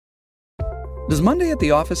Does Monday at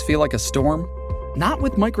the office feel like a storm? Not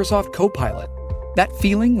with Microsoft Copilot. That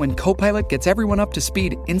feeling when Copilot gets everyone up to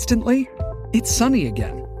speed instantly? It's sunny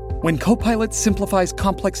again. When Copilot simplifies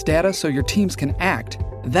complex data so your teams can act,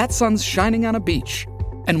 that sun's shining on a beach.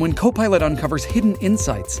 And when Copilot uncovers hidden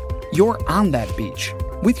insights, you're on that beach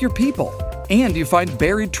with your people, and you find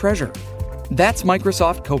buried treasure. That's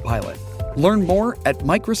Microsoft Copilot. Learn more at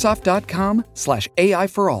Microsoft.com/AI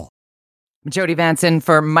for all. Jody Vanson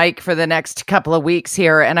for Mike for the next couple of weeks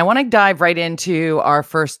here. And I want to dive right into our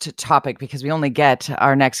first topic because we only get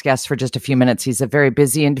our next guest for just a few minutes. He's a very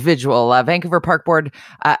busy individual. Vancouver Park Board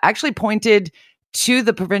actually pointed to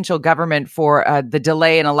the provincial government for the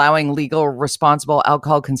delay in allowing legal responsible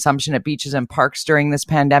alcohol consumption at beaches and parks during this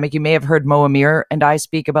pandemic. You may have heard Mo Amir and I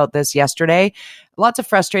speak about this yesterday. Lots of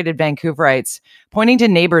frustrated Vancouverites pointing to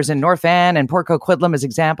neighbors in North Van and Port Coquitlam as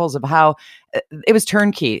examples of how it was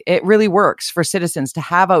turnkey. It really works for citizens to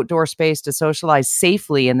have outdoor space to socialize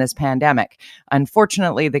safely in this pandemic.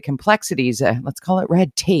 Unfortunately, the complexities, let's call it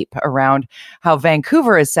red tape, around how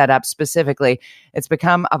Vancouver is set up specifically, it's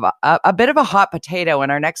become a bit of a hot potato.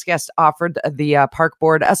 And our next guest offered the Park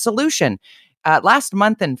Board a solution last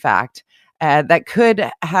month, in fact, that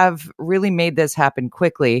could have really made this happen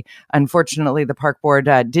quickly. Unfortunately, the Park Board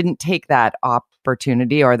didn't take that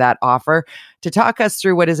opportunity or that offer. To talk us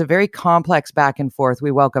through what is a very complex back and forth, we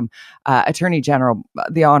welcome Attorney General,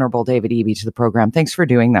 the Honourable David Eby, to the program. Thanks for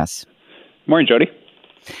doing this. Morning, Jody.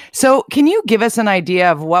 So can you give us an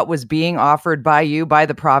idea of what was being offered by you, by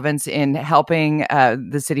the province, in helping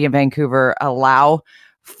the city of Vancouver allow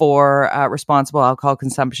for responsible alcohol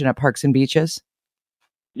consumption at parks and beaches?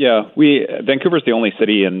 Yeah, Vancouver's the only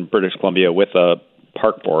city in British Columbia with a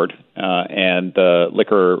park board, and the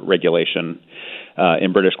liquor regulation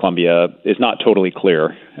in British Columbia is not totally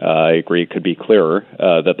clear. I agree it could be clearer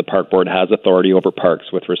that the park board has authority over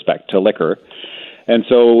parks with respect to liquor. And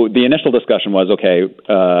so the initial discussion was, okay,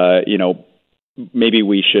 maybe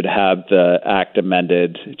we should have the act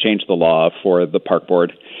amended, change the law for the park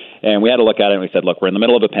board. And we had to look at it and we said, look, we're in the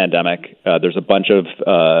middle of a pandemic. There's a bunch of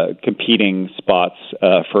competing spots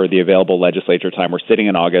for the available legislature time. We're sitting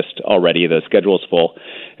in August already. The schedule is full.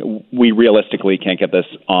 We realistically can't get this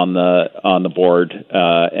on the board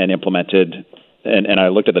and implemented. And I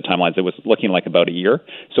looked at the timelines. It was looking like about a year.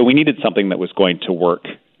 So we needed something that was going to work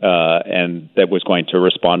and that was going to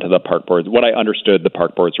respond to the park board. What I understood the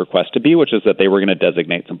park board's request to be, which is that they were going to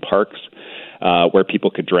designate some parks where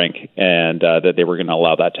people could drink, and that they were going to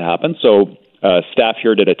allow that to happen. So staff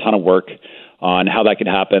here did a ton of work on how that could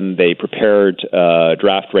happen. They prepared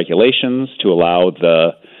draft regulations to allow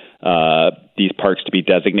these parks to be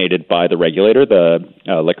designated by the regulator, the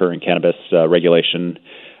Liquor and Cannabis Regulation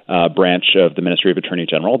branch of the Ministry of Attorney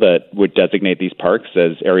General, that would designate these parks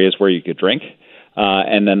as areas where you could drink.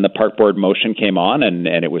 And then the park board motion came on, and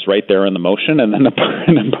it was right there in the motion. And then the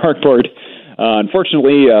park board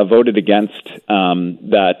unfortunately voted against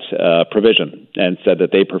that provision and said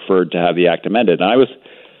that they preferred to have the act amended. And I was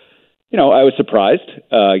surprised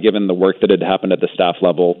given the work that had happened at the staff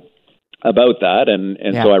level about that. And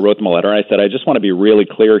so I wrote them a letter. I said, I just want to be really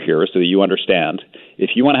clear here so that you understand.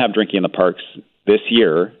 If you want to have drinking in the parks this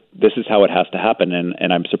year, this is how it has to happen,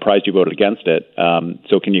 and I'm surprised you voted against it.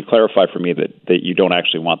 So can you clarify for me that you don't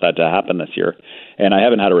actually want that to happen this year? And I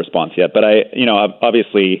haven't had a response yet, but I'm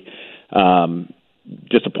obviously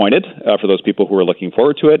disappointed for those people who are looking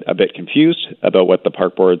forward to it, a bit confused about what the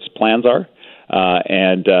park board's plans are,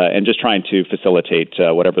 and just trying to facilitate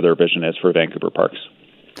whatever their vision is for Vancouver parks.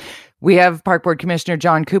 We have Park Board Commissioner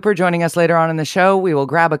John Cooper joining us later on in the show. We will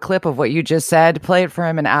grab a clip of what you just said, play it for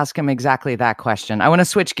him, and ask him exactly that question. I want to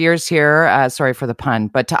switch gears here. Sorry for the pun,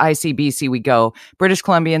 but to ICBC we go. British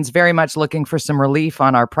Columbians very much looking for some relief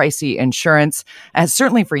on our pricey insurance,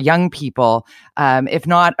 certainly for young people, if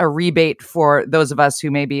not a rebate for those of us who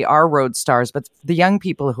maybe are road stars, but the young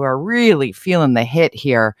people who are really feeling the hit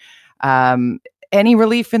here. Any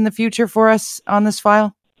relief in the future for us on this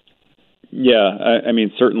file? Yeah, I mean,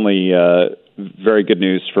 certainly very good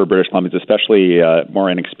news for British Columbians, especially more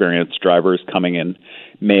inexperienced drivers coming in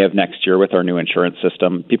May of next year with our new insurance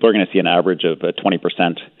system. People are going to see an average of a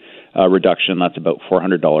 20% reduction. That's about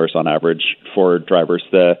 $400 on average for drivers.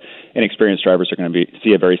 The inexperienced drivers are going to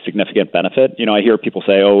see a very significant benefit. I hear people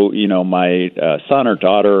say, my son or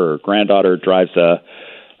daughter or granddaughter drives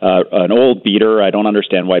an old beater. I don't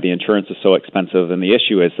understand why the insurance is so expensive. And the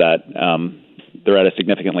issue is that they're at a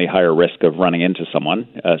significantly higher risk of running into someone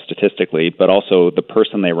statistically, but also the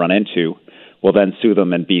person they run into will then sue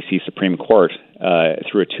them in BC Supreme Court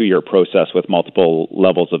through a 2-year process with multiple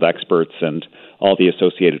levels of experts and all the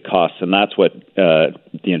associated costs. And that's what the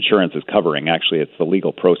insurance is covering. Actually, it's the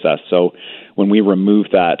legal process. So when we remove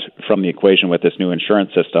that from the equation with this new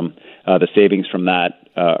insurance system, the savings from that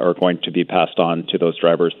are going to be passed on to those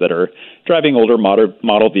drivers that are driving older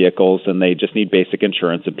model vehicles, and they just need basic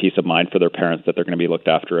insurance and peace of mind for their parents that they're going to be looked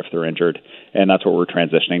after if they're injured. And that's what we're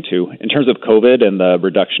transitioning to. In terms of COVID and the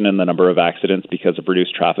reduction in the number of accidents because of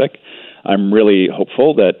reduced traffic, I'm really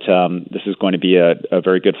hopeful that this is going to be a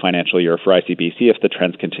very good financial year for ICBC if the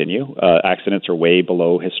trends continue. Accidents are way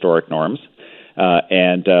below historic norms.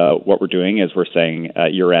 And what we're doing is we're saying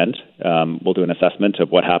at year end, we'll do an assessment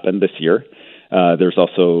of what happened this year. There's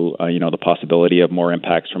also, the possibility of more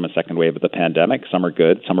impacts from a second wave of the pandemic. Some are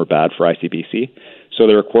good, some are bad for ICBC. So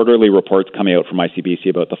there are quarterly reports coming out from ICBC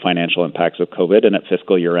about the financial impacts of COVID, and at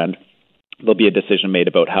fiscal year end, there'll be a decision made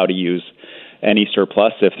about how to use any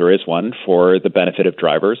surplus, if there is one, for the benefit of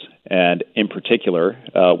drivers, and in particular,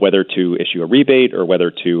 whether to issue a rebate or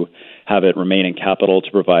whether to have it remain in capital to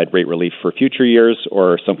provide rate relief for future years,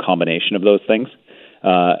 or some combination of those things.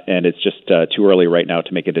 And it's just too early right now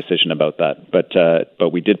to make a decision about that. But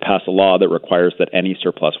we did pass a law that requires that any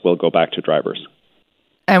surplus will go back to drivers.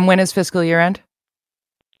 And when is fiscal year end?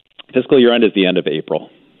 Fiscal year end is the end of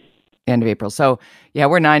April. End of April. So, yeah,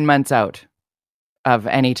 we're 9 months out of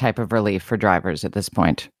any type of relief for drivers at this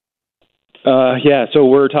point. So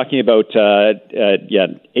we're talking about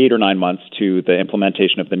 8 or 9 months to the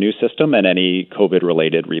implementation of the new system and any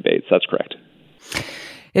COVID-related rebates. That's correct.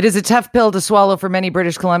 It is a tough pill to swallow for many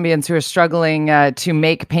British Columbians who are struggling to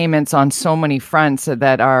make payments on so many fronts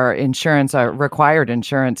that our insurance, our required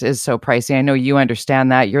insurance, is so pricey. I know you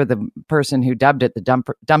understand that. You're the person who dubbed it the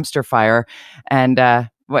dumpster fire. And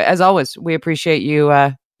as always, we appreciate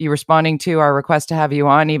you responding to our request to have you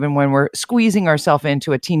on, even when we're squeezing ourselves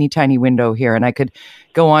into a teeny tiny window here. And I could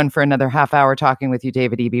go on for another half hour talking with you,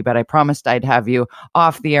 David Eby, but I promised I'd have you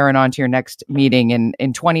off the air and on to your next meeting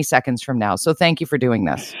in 20 seconds from now. So thank you for doing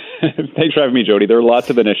this. Thanks for having me, Jody. There are lots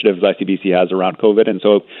of initiatives ICBC has around COVID. And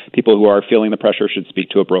so people who are feeling the pressure should speak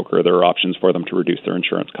to a broker. There are options for them to reduce their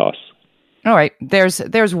insurance costs. All right.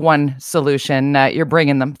 There's one solution. You're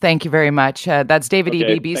bringing them. Thank you very much. That's David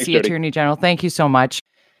Eby, BC Attorney General. Thank you so much.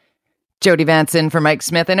 Jody Vanson for Mike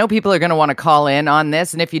Smith. I know people are going to want to call in on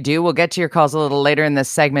this, and if you do, we'll get to your calls a little later in this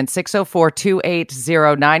segment.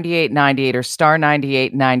 604-280-9898 or star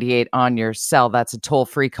 9898 on your cell. That's a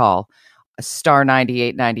toll-free call. Star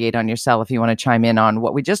 9898 on your cell if you want to chime in on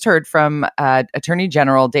what we just heard from Attorney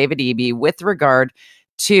General David Eby with regard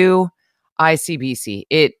to ICBC.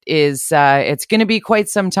 It's going to be quite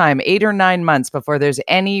some time, 8 or 9 months before there's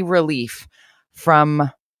any relief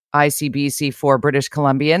from ICBC for British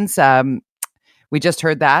Columbians. We just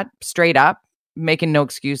heard that straight up, making no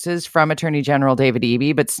excuses from Attorney General David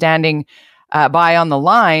Eby, but standing by on the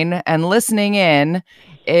line and listening in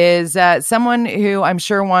is someone who I'm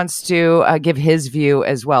sure wants to give his view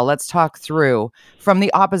as well. Let's talk through from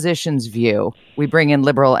the opposition's view. We bring in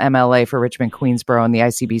Liberal MLA for Richmond Queensborough and the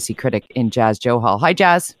ICBC critic in Jazz Johal. Hi,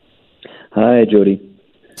 Jazz. Hi, Jody.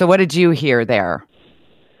 So what did you hear there?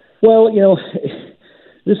 Well,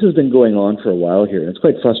 this has been going on for a while here, and it's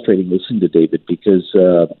quite frustrating listening to David because,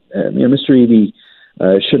 Mr. Eby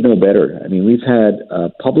should know better. I mean, we've had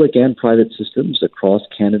public and private systems across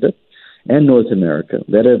Canada and North America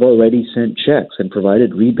that have already sent checks and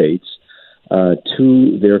provided rebates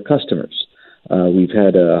to their customers. We've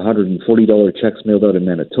had $140 checks mailed out in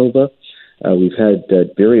Manitoba. We've had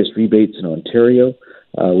various rebates in Ontario,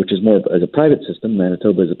 which is more as a private system.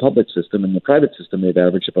 Manitoba is a public system. In the private system, they've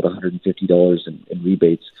averaged about $150 in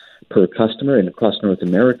rebates per customer. And across North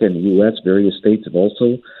America and the U.S., various states have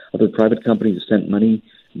also, other private companies have sent money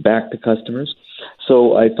back to customers.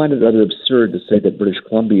 So I find it rather absurd to say that British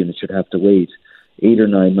Columbians should have to wait 8 or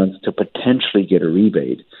 9 months to potentially get a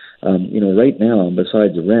rebate. Right now,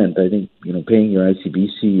 besides the rent, I think, paying your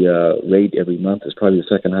ICBC rate every month is probably the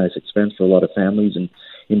second highest expense for a lot of families and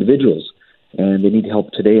individuals. And they need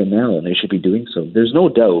help today and now, and they should be doing so. There's no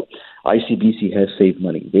doubt ICBC has saved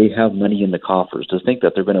money. They have money in the coffers. To think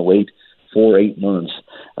that they're going to wait 4 or 8 months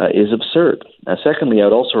is absurd. Secondly, I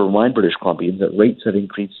would also remind British Columbians that rates have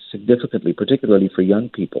increased significantly, particularly for young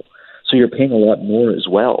people. So you're paying a lot more as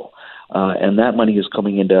well, and that money is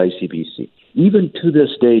coming into ICBC. Even to this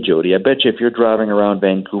day, Jody, I bet you if you're driving around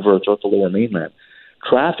Vancouver or throughout the Lower Mainland,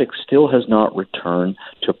 traffic still has not returned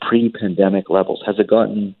to pre-pandemic levels. Has it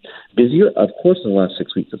gotten busier? Of course, in the last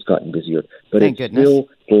 6 weeks it's gotten busier, but it's still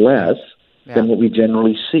less than what we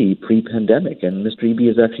generally see pre-pandemic. And Mr. Eby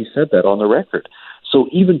has actually said that on the record. So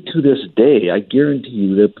even to this day, I guarantee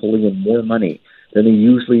you they're pulling in more money than they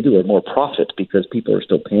usually do, or more profit, because people are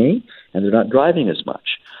still paying and they're not driving as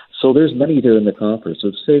much. So there's money there in the coffers.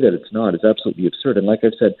 So to say that it's not is absolutely absurd. And like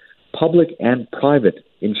I've said, public and private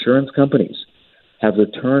insurance companies have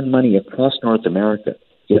returned money across North America,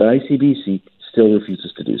 yet ICBC still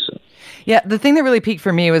refuses to do so. Yeah, the thing that really peaked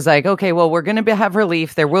for me was like, okay, well, we're going to have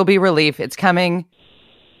relief. There will be relief. It's coming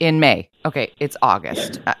in May. Okay, it's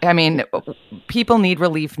August. I mean, people need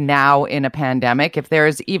relief now in a pandemic. If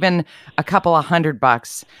there's even a couple of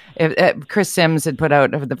 $100, Chris Sims had put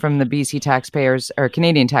out from the BC Taxpayers or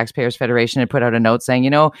Canadian Taxpayers Federation had put out a note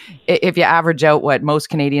saying, if you average out what most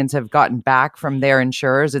Canadians have gotten back from their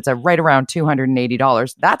insurers, it's right around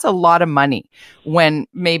 $280. That's a lot of money when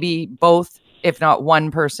maybe both, if not one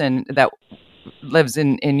person that lives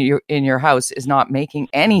in your house is not making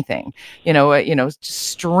anything, just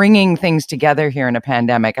stringing things together here in a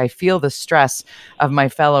pandemic. I feel the stress of my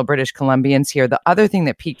fellow British Columbians here. The other thing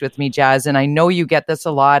that peaked with me, Jazz, and I know you get this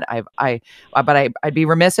a lot, but I'd be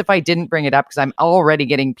remiss if I didn't bring it up because I'm already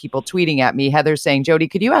getting people tweeting at me. Heather saying, Jody,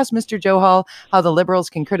 could you ask Mr. Joe Hall how the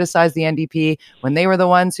Liberals can criticize the NDP when they were the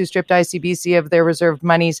ones who stripped ICBC of their reserved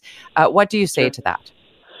monies? What do you say to that?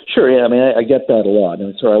 Sure, yeah. I mean, I get that a lot.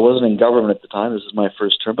 And sorry, I wasn't in government at the time. This is my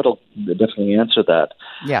first term, but I'll definitely answer that.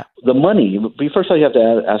 Yeah. The money, first of all, you have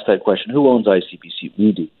to ask that question, who owns ICBC?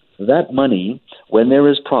 We do. That money, when there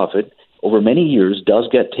is profit, over many years, does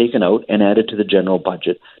get taken out and added to the general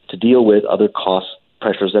budget to deal with other cost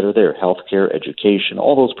pressures that are there, healthcare, education,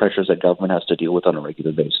 all those pressures that government has to deal with on a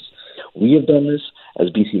regular basis. We have done this as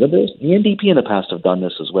BC Liberals. The NDP in the past have done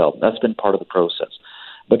this as well. That's been part of the process.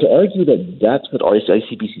 But to argue that that's what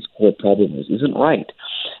ICBC's core problem isn't right.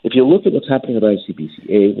 If you look at what's happening at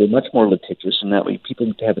ICBC, we're much more litigious in that way.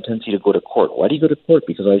 People have a tendency to go to court. Why do you go to court?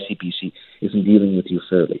 Because ICBC isn't dealing with you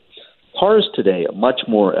fairly. Cars today are much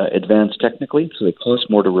more advanced technically, so they cost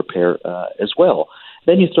more to repair as well.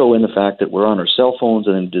 Then you throw in the fact that we're on our cell phones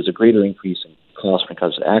and there's a greater increase in cost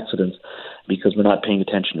because of accidents because we're not paying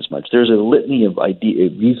attention as much. There's a litany of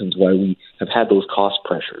reasons why we have had those cost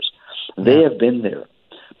pressures. They have been there.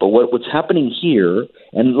 But what's happening here,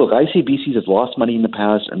 and look, ICBC has lost money in the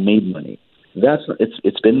past and made money.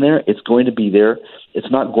 It's been there. It's going to be there. It's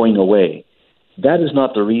not going away. That is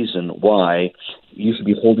not the reason why you should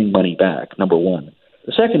be holding money back, number one.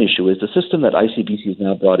 The second issue is the system that ICBC has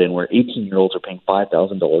now brought in where 18-year-olds are paying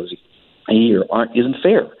 $5,000 a year isn't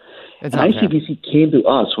fair. And ICBC came to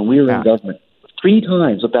us when we were in government 3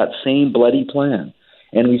 times with that same bloody plan.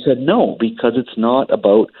 And we said no, because it's not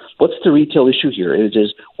about what's the retail issue here. It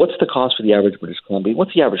is what's the cost for the average British Columbian?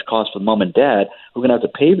 What's the average cost for mom and dad who are going to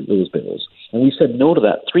have to pay those bills? And we said no to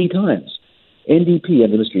that 3 times. NDP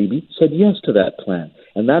and Mr. Eby said yes to that plan.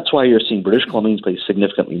 And that's why you're seeing British Columbians pay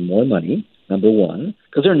significantly more money, number one,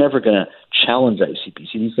 because they're never going to challenge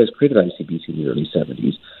ICBC. These guys created ICBC in the early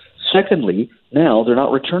 70s. Secondly, now they're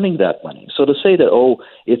not returning that money. So to say that,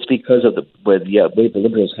 it's because of the way the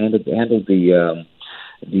Liberals handled the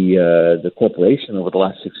corporation over the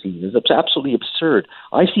last 16 years. It's absolutely absurd.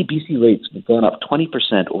 ICBC rates have gone up 20%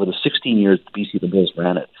 over the 16 years the BC Liberals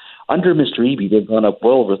ran it. Under Mr. Eby, they've gone up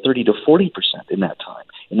well over 30 to 40% in that time,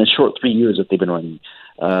 in the short 3 years that they've been running.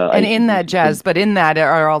 And in that, Jazz, but in that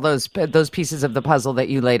are all those pieces of the puzzle that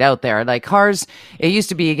you laid out there. Like cars, it used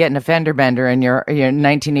to be you get a fender bender in your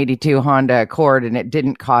 1982 Honda Accord, and it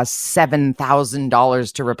didn't cost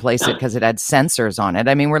 $7,000 to replace it because it had sensors on it.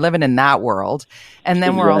 I mean, we're living in that world, and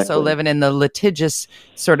then we're also living in the litigious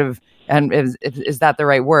sort of. And is that the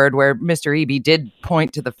right word? Where Mr. Eby did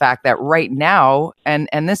point to the fact that right now, and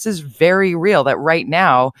this is very real, that right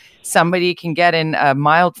now somebody can get in a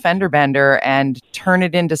mild fender bender and turn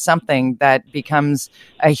it into something that becomes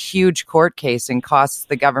a huge court case and costs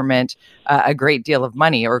the government a great deal of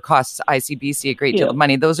money, or costs ICBC a great deal of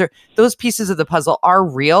money. Those pieces of the puzzle are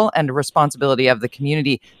real and a responsibility of the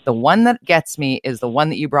community. The one that gets me is the one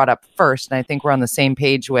that you brought up first, and I think we're on the same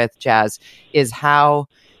page with, Jazz, is how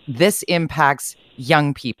this impacts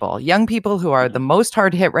young people who are the most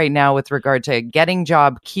hard hit right now with regard to getting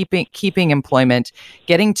job, keeping employment,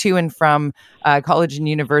 getting to and from college and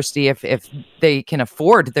university if they can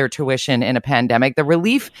afford their tuition in a pandemic. The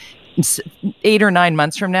relief 8 or 9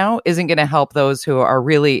 months from now isn't going to help those who are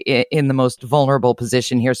really in the most vulnerable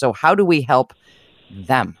position here. So how do we help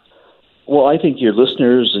them? Well, I think your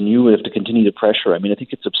listeners and you have to continue to pressure. I mean, I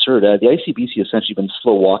think it's absurd. The ICBC has essentially been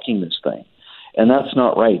slow walking this thing. And that's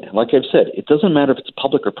not right. Like I've said, it doesn't matter if it's a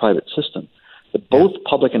public or private system. But both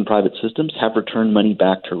public and private systems have returned money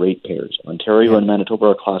back to ratepayers. Ontario and Manitoba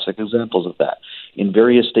are classic examples of that. In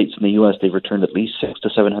various states in the U.S., they've returned at least $600 to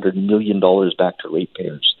 $700 million back to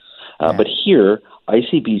ratepayers. But here,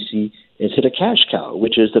 ICBC has hit a cash cow,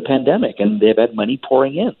 which is the pandemic, and they've had money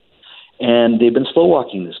pouring in. And they've been slow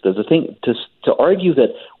walking this. The thing to argue that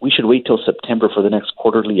we should wait till September for the next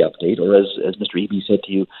quarterly update, or as Mr. Eby said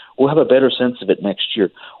to you, we'll have a better sense of it next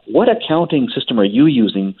year. What accounting system are you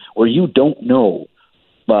using where you don't know,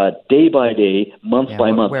 but day by day, month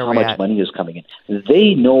by month, how much money is coming in?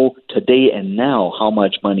 They know today and now how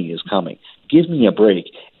much money is coming. Give me a break.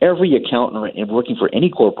 Every accountant working for any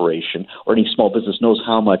corporation or any small business knows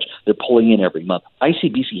how much they're pulling in every month.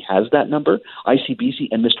 ICBC has that number. ICBC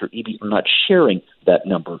and Mr. Eby are not sharing that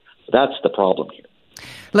number. That's the problem here.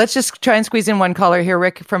 Let's just try and squeeze in one caller here.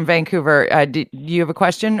 Rick from Vancouver. Do you have a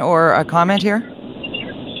question or a comment here?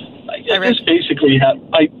 I just basically have.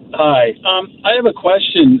 Hi. I have a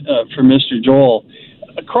question for Mr. Joel.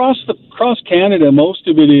 Across Canada, most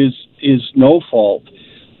of it is no fault.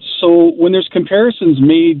 So when there's comparisons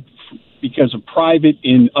made because of private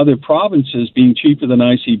in other provinces being cheaper than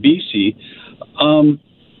ICBC,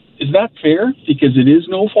 is that fair? Because it is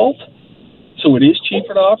no fault, so it is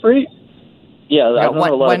cheaper to operate. Yeah, I don't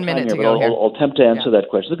have a lot of time here, but I'll attempt to answer that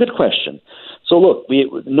question. It's a good question. So look,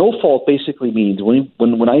 no fault basically means when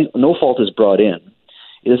no fault is brought in,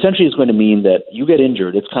 it essentially is going to mean that you get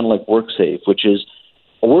injured. It's kind of like WorkSafe, which is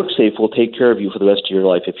a WorkSafe will take care of you for the rest of your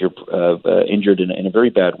life if you're injured in a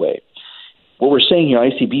very bad way. What we're saying here,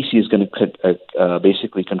 ICBC is going to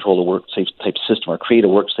basically control a WorkSafe type system or create a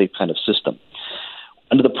WorkSafe kind of system.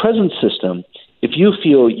 Under the present system, if you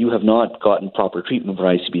feel you have not gotten proper treatment for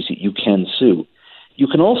ICBC, you can sue. You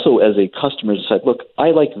can also, as a customer, decide, look,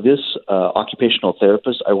 I like this occupational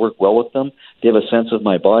therapist. I work well with them. They have a sense of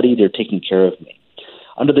my body. They're taking care of me.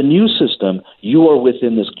 Under the new system, you are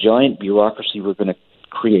within this giant bureaucracy we're going to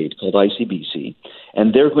create called ICBC,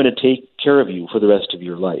 and they're going to take care of you for the rest of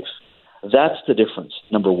your life. That's the difference,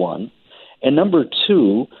 number one. And number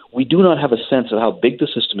two, we do not have a sense of how big the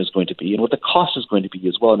system is going to be and what the cost is going to be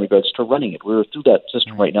as well in regards to running it. We're through that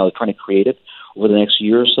system right now. They're trying to create it over the next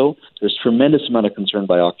year or so. There's tremendous amount of concern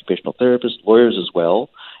by occupational therapists, lawyers as well.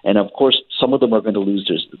 And of course, some of them are going to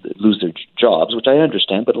lose their jobs, which I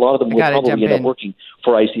understand, but a lot of them will probably end up working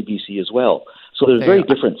for ICBC as well. So there's very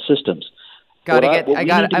different systems.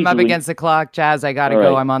 I'm up against the clock, Jazz. I gotta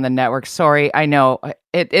go. I'm on the network. Sorry. I know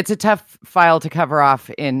it's a tough file to cover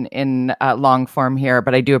off in long form here,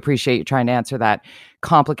 but I do appreciate you trying to answer that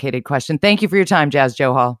complicated question. Thank you for your time, Jazz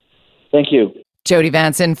Johal. Thank you. Jody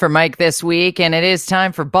Vanson for Mike this week, and it is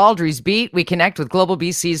time for Baldry's Beat. We connect with Global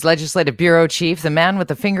BC's Legislative Bureau Chief, the man with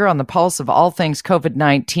the finger on the pulse of all things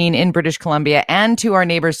COVID-19 in British Columbia and to our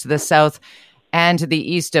neighbors to the south and to the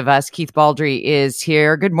east of us. Keith Baldry is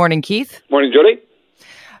here. Good morning, Keith. Morning, Jody.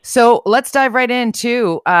 So let's dive right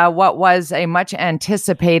into what was a much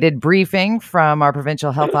anticipated briefing from our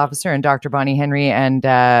provincial health officer and Dr. Bonnie Henry and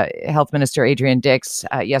Health Minister Adrian Dix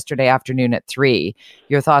yesterday afternoon at 3.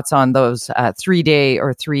 Your thoughts on those 3-day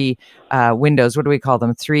or 3 windows? What do we call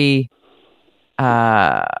them? 3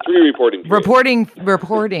 reporting periods.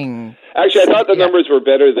 Reporting. Actually, I thought the numbers were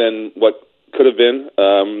better than what could have been.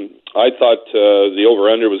 I thought the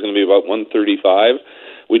over-under was going to be about 135.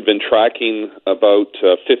 We'd been tracking about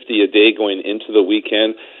 50 a day going into the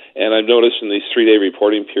weekend, and I've noticed in these 3-day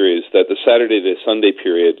reporting periods that the Saturday to Sunday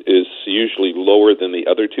period is usually lower than the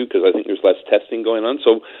other two because I think there's less testing going on.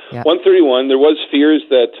 So 131, there was fears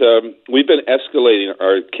that we've been escalating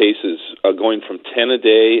our cases going from 10 a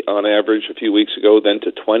day on average a few weeks ago, then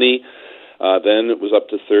to 20. Then it was up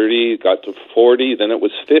to 30, got to 40, then it was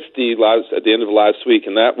 50 at the end of last week,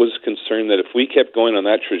 and that was concerned that if we kept going on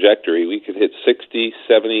that trajectory, we could hit 60,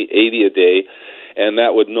 70, 80 a day, and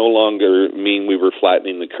that would no longer mean we were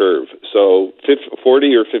flattening the curve. So 40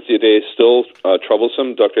 or 50 a day is still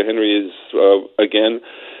troublesome. Dr. Henry is, again,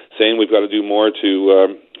 saying we've got to do more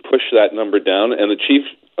to push that number down, and the chief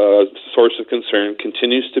source of concern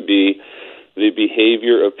continues to be the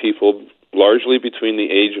behavior of people largely between the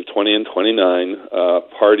age of 20 and 29,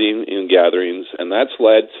 partying in gatherings, and that's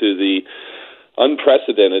led to the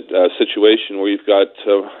unprecedented situation where you've got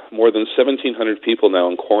more than 1,700 people now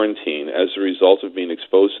in quarantine as a result of being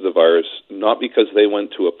exposed to the virus, not because they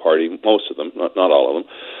went to a party, most of them, not all of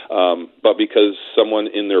them, but because someone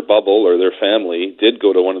in their bubble or their family did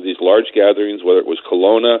go to one of these large gatherings, whether it was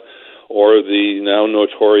Kelowna or the now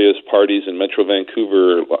notorious parties in Metro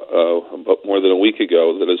Vancouver about more than a week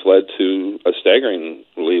ago that has led to a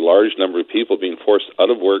staggeringly large number of people being forced out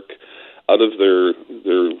of work, out of their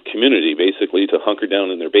community, basically, to hunker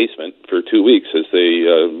down in their basement for 2 weeks as they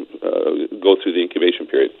go through the incubation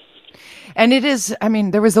period. And it is, I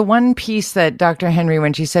mean, there was the one piece that Dr. Henry,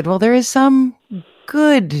 when she said, well, there is some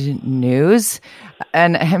good news.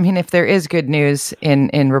 And I mean, if there is good news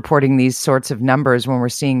in reporting these sorts of numbers when we're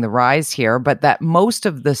seeing the rise here, but that most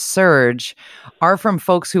of the surge are from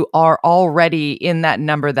folks who are already in that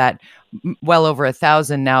number that well over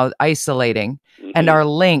 1,000 now isolating and are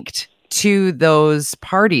linked to those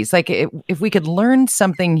parties. Like if we could learn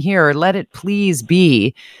something here, let it please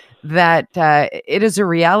be that it is a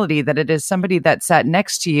reality that it is somebody that sat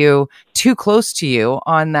next to you, too close to you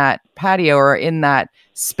on that patio or in that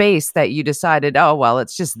space that you decided, oh, well,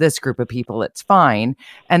 it's just this group of people, it's fine.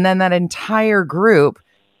 And then that entire group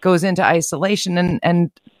goes into isolation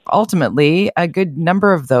and ultimately a good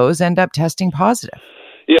number of those end up testing positive.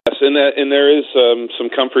 Yes, and there is some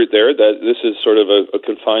comfort there that this is sort of a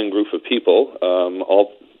confined group of people,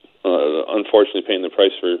 all unfortunately paying the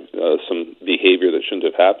price for some behavior that shouldn't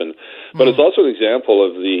have happened. But it's also an example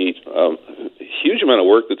of the huge amount of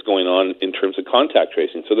work that's going on in terms of contact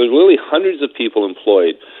tracing. So there's literally hundreds of people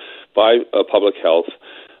employed by public health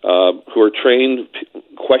who are trained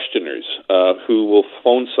questioners who will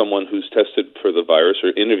phone someone who's tested for the virus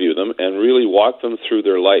or interview them and really walk them through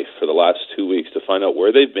their life for the last 2 weeks to find out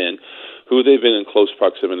where they've been, who they've been in close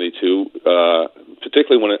proximity to,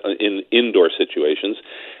 particularly when in indoor situations,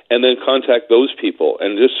 and then contact those people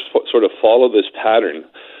and just sort of follow this pattern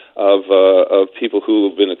of people who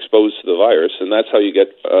have been exposed to the virus, and that's how you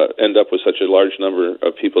end up with such a large number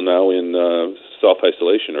of people now in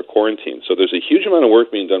self-isolation or quarantine. So there's a huge amount of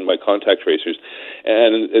work being done by contact tracers,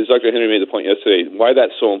 and as Dr. Henry made the point yesterday, why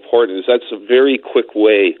that's so important is that's a very quick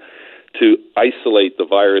way to isolate the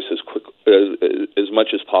virus as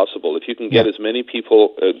much as possible. If you can get as many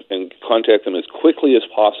people and contact them as quickly as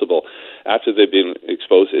possible after they've been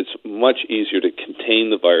exposed, it's much easier to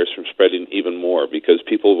contain the virus from spreading even more, because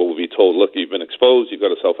people will be told, look, you've been exposed, you've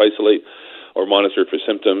got to self-isolate or monitor for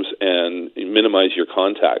symptoms and minimize your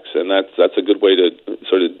contacts. And that's a good way to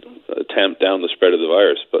sort of tamp down the spread of the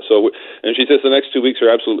virus. And she says the next 2 weeks are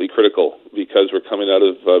absolutely critical because we're coming out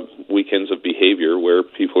of weekends of behavior where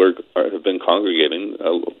people have been congregating,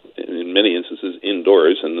 in many instances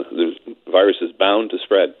indoors, and the virus is bound to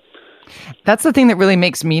spread. That's the thing that really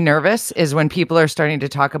makes me nervous is when people are starting to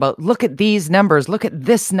talk about, look at these numbers, look at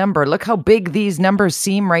this number, look how big these numbers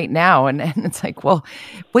seem right now. And it's like, well,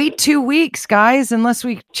 wait 2 weeks, guys, unless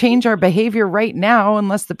we change our behavior right now,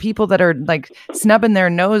 unless the people that are like snubbing their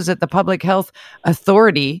nose at the public health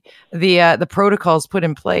authority, the protocols put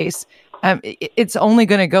in place, it's only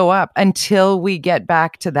going to go up until we get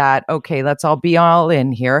back to that. Okay, let's all be all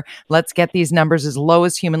in here. Let's get these numbers as low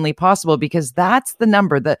as humanly possible, because that's the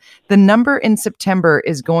number. The number in September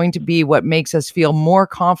is going to be what makes us feel more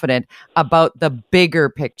confident about the bigger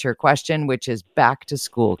picture question, which is back to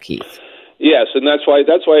school, Keith. Yes, and that's why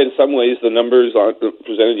in some ways the numbers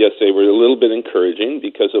presented yesterday were a little bit encouraging,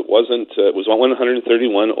 because it was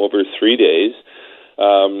 131 over 3 days.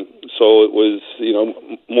 So it was,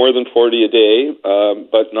 more than 40 a day,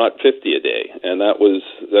 but not 50 a day. And that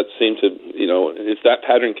seemed to, if that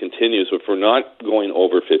pattern continues, if we're not going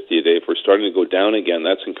over 50 a day, if we're starting to go down again,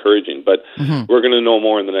 that's encouraging. But we're going to know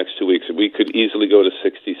more in the next 2 weeks. We could easily go to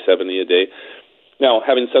 60, 70 a day. Now,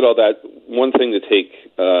 having said all that, one thing to take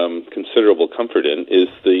considerable comfort in is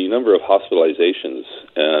the number of hospitalizations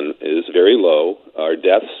is very low. Our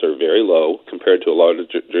deaths are very low compared to a lot of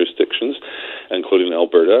jurisdictions, including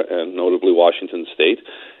Alberta and notably Washington State,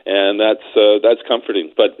 and that's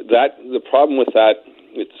comforting. But the problem with that,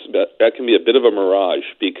 that can be a bit of a mirage,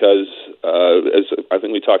 because as I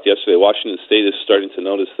think we talked yesterday, Washington State is starting to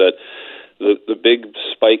notice that the big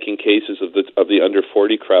spike in cases of the under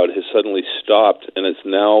 40 crowd has suddenly stopped, and it's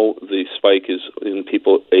now the spike is in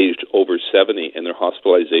people aged over 70, and their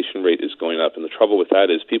hospitalization rate is going up. And the trouble with that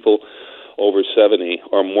is people over 70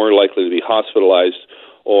 are more likely to be hospitalized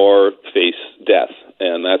or face death,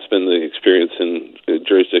 and that's been the experience in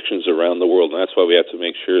jurisdictions around the world. And that's why we have to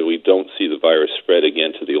make sure we don't see the virus spread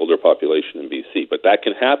again to the older population in BC. But that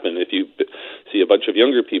can happen if you see a bunch of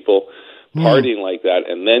younger people partying like that,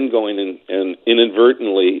 and then going and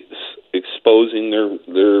inadvertently exposing their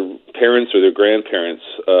parents or their grandparents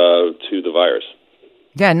to the virus.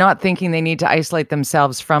 Yeah, not thinking they need to isolate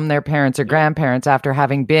themselves from their parents or grandparents after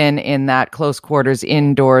having been in that close quarters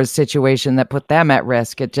indoors situation that put them at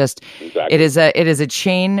risk. It is a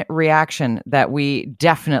chain reaction that we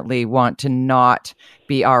definitely want to not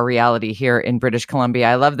be our reality here in British Columbia.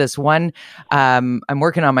 I love this one. I'm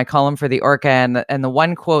working on my column for the Orca, and the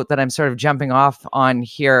one quote that I'm sort of jumping off on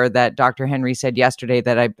here that Dr. Henry said yesterday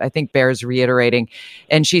that I think bears reiterating.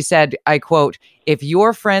 And she said, I quote, "If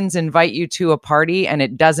your friends invite you to a party and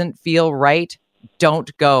it doesn't feel right,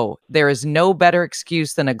 don't go. There is no better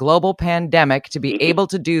excuse than a global pandemic to be able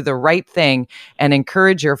to do the right thing and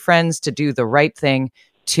encourage your friends to do the right thing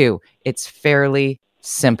too. It's fairly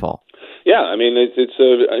simple. Yeah, I mean,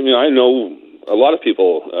 I know a lot of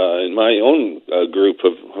people in my own group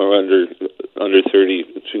of who are under 30,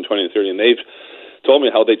 between 20 and 30, and they've told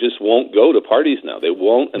me how they just won't go to parties now. They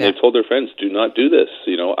won't, and they've told their friends, do not do this.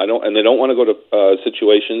 You know, and they don't want to go to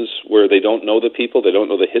situations where they don't know the people, they don't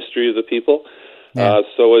know the history of the people. Yeah.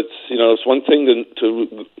 So it's one thing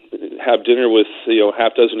to have dinner with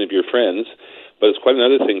half dozen of your friends, but it's quite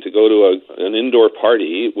another thing to go to an indoor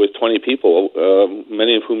party with 20 people,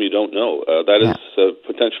 many of whom you don't know. That is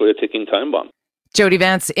potentially a ticking time bomb. Jody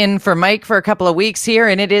Vance in for Mike for a couple of weeks here,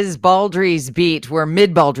 and it is Baldry's Beat. We're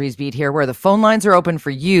mid-Baldry's Beat here, where the phone lines are open for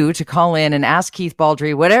you to call in and ask Keith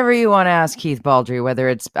Baldry whatever you want to ask Keith Baldry, whether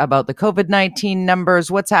it's about the COVID-19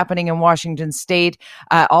 numbers, what's happening in Washington State,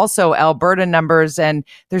 also Alberta numbers, and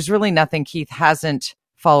there's really nothing Keith hasn't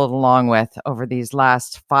followed along with over these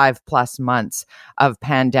last 5+ months of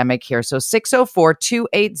pandemic here. So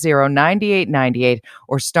 604-280-9898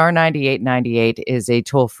 or star 9898 is a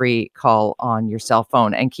toll-free call on your cell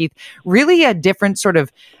phone. And Keith, really a different sort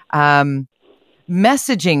of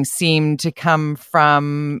messaging seemed to come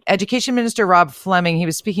from Education Minister Rob Fleming. He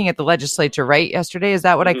was speaking at the legislature, right, yesterday? Is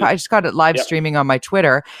that what I just got it live streaming on my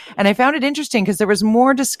Twitter. And I found it interesting because there was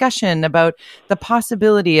more discussion about the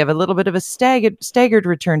possibility of a little bit of a staggered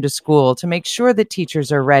return to school to make sure that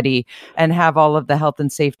teachers are ready and have all of the health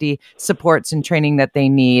and safety supports and training that they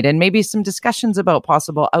need. And maybe some discussions about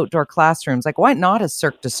possible outdoor classrooms. Like, why not a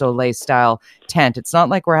Cirque du Soleil style tent? It's not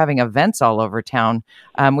like we're having events all over town.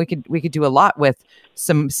 We could do a lot with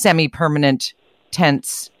some semi-permanent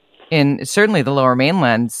tents in certainly the Lower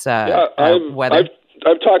Mainland's weather.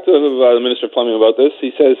 I've talked to Minister Fleming about this.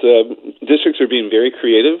 He says districts are being very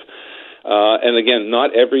creative. And again,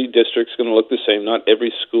 not every district's going to look the same. Not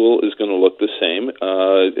every school is going to look the same.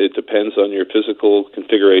 It depends on your physical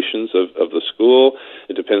configurations of the school.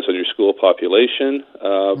 It depends on your school population.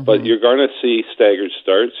 But you're going to see staggered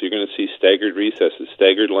starts. You're going to see staggered recesses,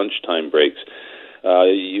 staggered lunchtime breaks.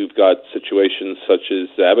 You've got situations such as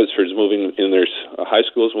Abbotsford's moving in their high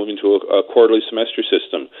schools, moving to a quarterly semester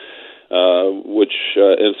system, which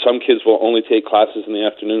and some kids will only take classes in the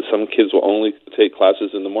afternoon. Some kids will only take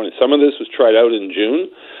classes in the morning. Some of this was tried out in June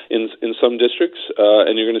in some districts,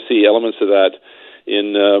 and you're going to see elements of that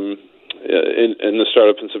in the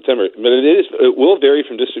startup in September. But it will vary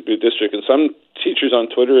from district to district. And some teachers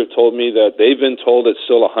on Twitter have told me that they've been told it's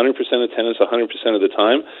still 100% attendance 100% of the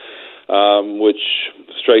time. Which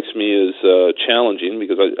strikes me as challenging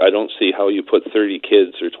because I don't see how you put 30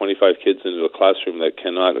 kids or 25 kids into a classroom that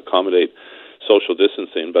cannot accommodate social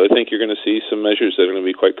distancing. But I think you're going to see some measures that are going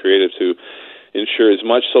to be quite creative to ensure as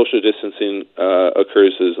much social distancing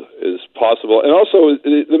occurs as possible. And also,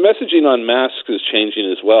 the messaging on masks is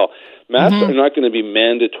changing as well. Masks are not going to be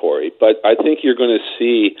mandatory, but I think you're going to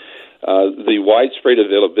see the widespread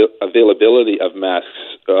availability of masks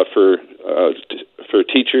for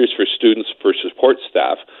teachers, for students, for support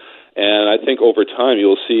staff. And I think over time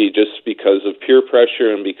you'll see, just because of peer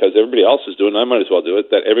pressure and because everybody else is doing it, I might as well do it,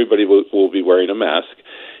 that everybody will be wearing a mask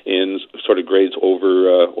in sort of grades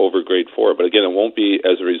over grade 4. But again, it won't be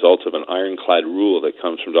as a result of an ironclad rule that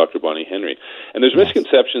comes from Dr. Bonnie Henry. And there's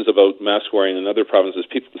misconceptions about mask wearing in other provinces.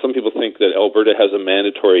 Some people think that Alberta has a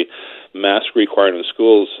mandatory mask requirement in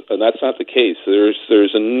schools, and that's not the case.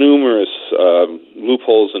 There's numerous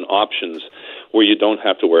loopholes and options where you don't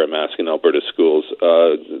have to wear a mask in Alberta schools.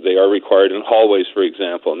 They are required in hallways, for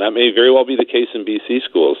example, and that may very well be the case in BC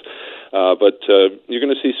schools. But you're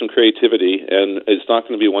going to see some creativity, and it's not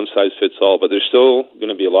going to be one-size-fits-all, but there's still going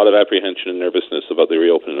to be a lot of apprehension and nervousness about the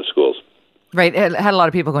reopening of schools. Right. It had a lot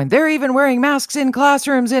of people going, they're even wearing masks in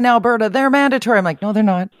classrooms in Alberta. They're mandatory. I'm like, no, they're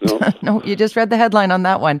not. No, no, you just read the headline on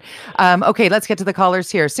that one. Okay, let's get to the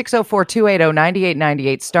callers here.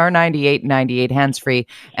 604-280-9898, star 9898, hands-free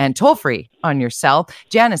and toll-free on your cell.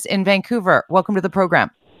 Janice in Vancouver, welcome to the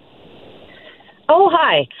program. Oh,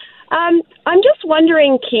 hi. I'm just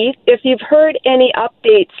wondering, Keith, if you've heard any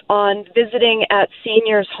updates on visiting at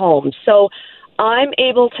seniors' homes. So I'm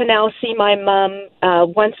able to now see my mom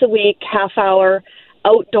once a week, half hour,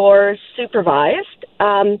 outdoors, supervised.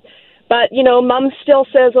 But, mom still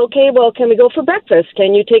says, okay, well, can we go for breakfast?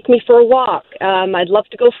 Can you take me for a walk? I'd love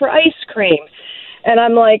to go for ice cream. And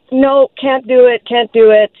I'm like, no, can't do it. Do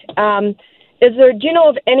you know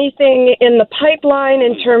of anything in the pipeline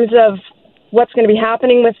in terms of what's going to be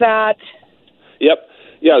happening with that? Yep.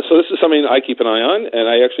 Yeah, so this is something I keep an eye on, and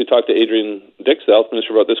I actually talked to Adrian Dix, the health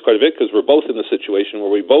minister, about this quite a bit, because we're both in the situation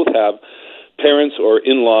where we both have parents or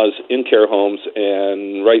in-laws in care homes,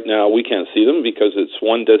 and right now we can't see them because it's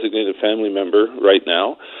one designated family member right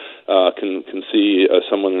now can see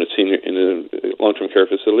someone in a long-term care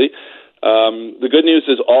facility. The good news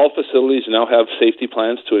is all facilities now have safety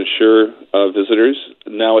plans to ensure visitors.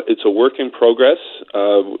 Now it's a work in progress.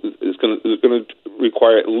 It's going to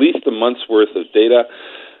require at least a month's worth of data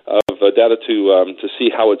to see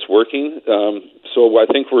how it's working. So I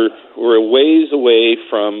think we're a ways away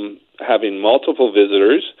from having multiple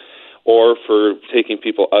visitors or for taking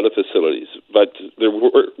people out of facilities. But they're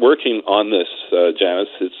working on this, Janice.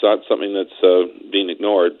 It's not something that's being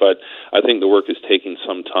ignored, but I think the work is taking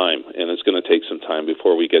some time, and it's going to take some time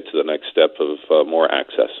before we get to the next step of more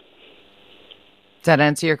access. Does that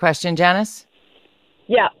answer your question, Janice?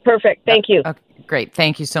 Yeah, perfect. Thank you. Okay, great.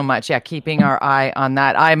 Thank you so much. Yeah, keeping our eye on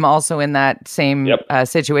that. I'm also in that same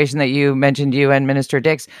situation that you mentioned, you and Minister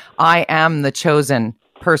Dix. I am the chosen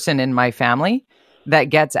person in my family that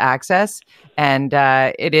gets access, and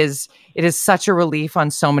it is such a relief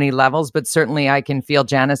on so many levels. But certainly, I can feel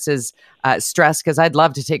Janice's stress because I'd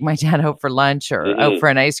love to take my dad out for lunch or out for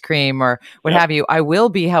an ice cream or what have you. I will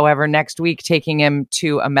be, however, next week taking him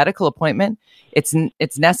to a medical appointment. It's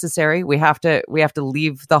necessary. We have to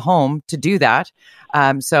leave the home to do that.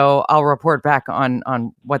 So I'll report back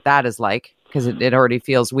on what that is like because it already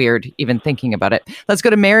feels weird even thinking about it. Let's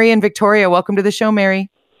go to Mary in Victoria. Welcome to the show,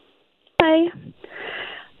 Mary. Hi.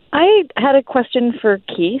 I had a question for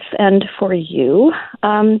Keith and for you.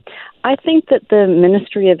 I think that the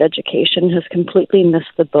Ministry of Education has completely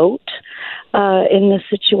missed the boat in this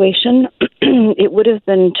situation. It would have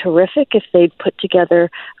been terrific if they'd put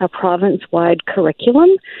together a province-wide curriculum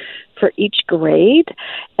for each grade,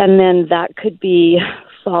 and then that could be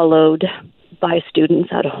followed by students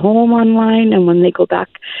at home online, and when they go back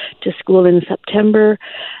to school in September,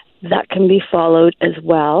 that can be followed as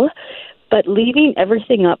well. But leaving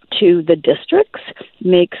everything up to the districts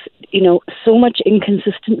makes, so much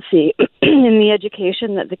inconsistency in the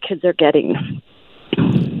education that the kids are getting.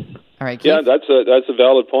 All right, Keith. Yeah, that's a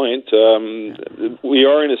valid point. We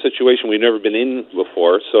are in a situation we've never been in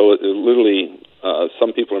before, so literally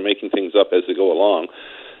some people are making things up as they go along.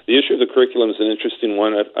 The issue of the curriculum is an interesting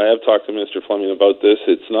one. I have talked to Mr. Fleming about this.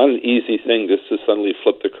 It's not an easy thing just to suddenly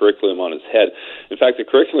flip the curriculum on its head. In fact, the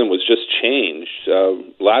curriculum was just changed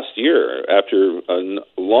last year after a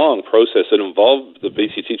long process that involved the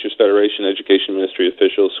BC Teachers Federation, Education Ministry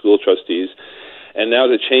officials, school trustees, and now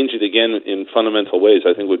to change it again in fundamental ways,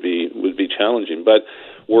 I think would be challenging. But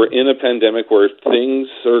we're in a pandemic where things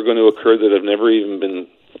are going to occur that have never even been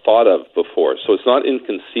thought of before. So it's not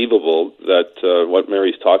inconceivable that what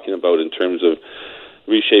Mary's talking about in terms of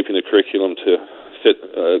reshaping the curriculum to fit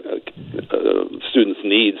students'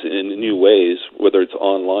 needs in new ways, whether it's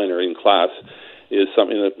online or in class, is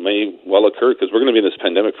something that may well occur because we're going to be in this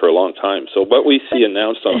pandemic for a long time. So what we see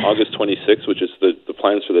announced on August 26th, which is the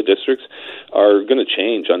plans for the districts, are going to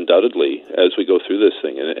change undoubtedly as we go through this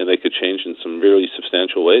thing, and they could change in some really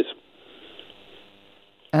substantial ways.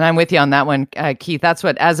 And I'm with you on that one, Keith. That's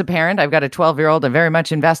what, as a parent, I've got a 12-year-old. I'm very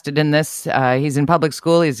much invested in this. He's in public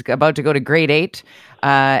school. He's about to go to grade 8.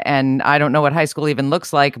 And I don't know what high school even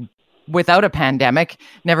looks like without a pandemic,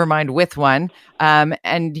 never mind with one.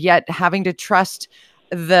 And yet having to trust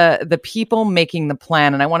the people making the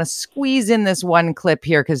plan. And I want to squeeze in this one clip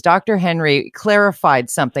here because Dr. Henry clarified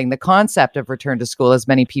something, the concept of return to school, as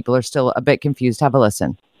many people are still a bit confused. Have a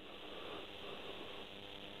listen.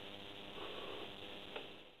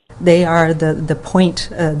 They are the point,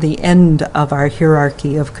 the end of our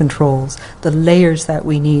hierarchy of controls, the layers that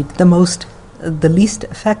we need, the least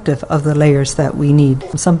effective of the layers that we need.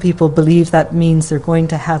 Some people believe that means they're going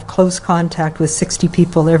to have close contact with 60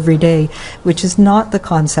 people every day, which is not the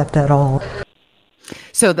concept at all.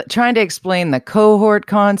 So trying to explain the cohort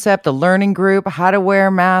concept, the learning group, how to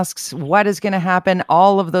wear masks, what is going to happen,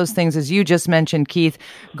 all of those things, as you just mentioned, Keith,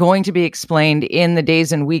 going to be explained in the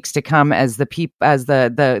days and weeks to come as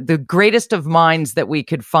the greatest of minds that we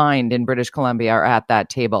could find in British Columbia are at that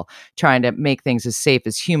table, trying to make things as safe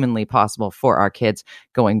as humanly possible for our kids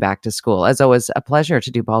going back to school. As always, a pleasure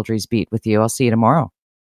to do Baldry's Beat with you. I'll see you tomorrow.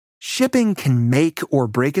 Shipping can make or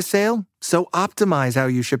break a sale, so optimize how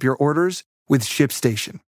you ship your orders with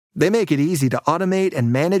ShipStation. They make it easy to automate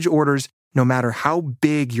and manage orders no matter how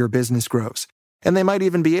big your business grows. And they might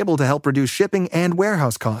even be able to help reduce shipping and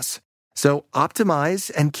warehouse costs. So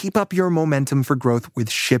optimize and keep up your momentum for growth with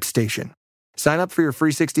ShipStation. Sign up for your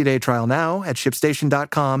free 60-day trial now at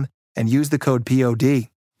ShipStation.com and use the code POD.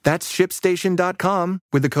 That's ShipStation.com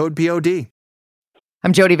with the code POD.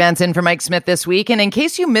 I'm Jody Vance in for Mike Smith this week. And in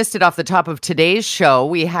case you missed it off the top of today's show,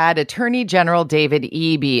 we had Attorney General David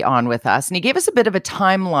Eby on with us. And he gave us a bit of a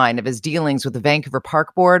timeline of his dealings with the Vancouver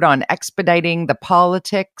Park Board on expediting the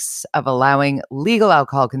politics of allowing legal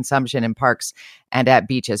alcohol consumption in parks and at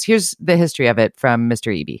beaches. Here's the history of it from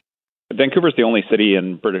Mr. Eby. Vancouver's the only city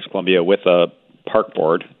in British Columbia with a park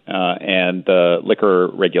board, and the liquor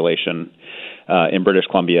regulation in British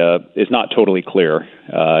Columbia is not totally clear.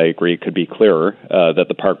 I agree it could be clearer that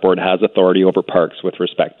the park board has authority over parks with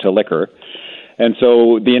respect to liquor. And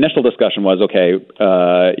so the initial discussion was, okay,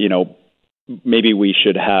 maybe we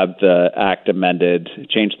should have the act amended,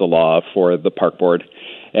 change the law for the park board.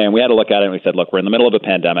 And we had to look at it and we said, look, we're in the middle of a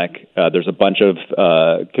pandemic. There's a bunch of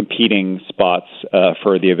competing spots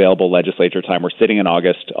for the available legislature time. We're sitting in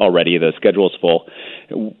August already. The schedule is full.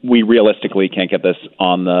 We realistically can't get this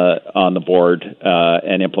on the board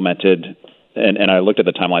and implemented. And I looked at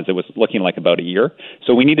the timelines. It was looking like about a year.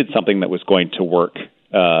 So we needed something that was going to work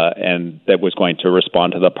and that was going to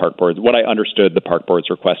respond to the park board. What I understood the park board's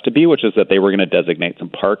request to be, which is that they were going to designate some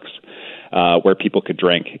parks where people could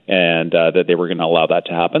drink, and that they were going to allow that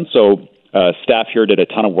to happen. So staff here did a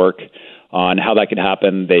ton of work on how that could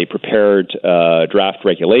happen. They prepared draft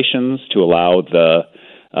regulations to allow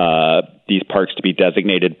these parks to be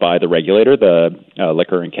designated by the regulator, the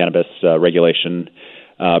Liquor and Cannabis Regulation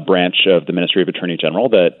branch of the Ministry of Attorney General,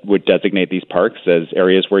 that would designate these parks as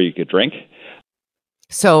areas where you could drink.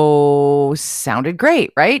 So sounded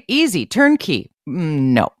great, right? Easy, turnkey.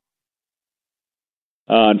 No.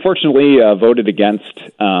 Unfortunately, voted against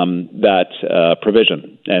that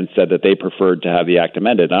provision and said that they preferred to have the act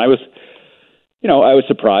amended. And I was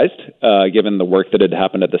surprised, given the work that had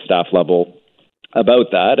happened at the staff level about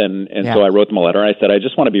that. And so I wrote them a letter. And I said, I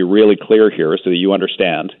just want to be really clear here so that you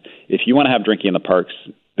understand. If you want to have drinking in the parks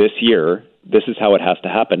this year, this is how it has to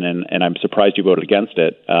happen. And I'm surprised you voted against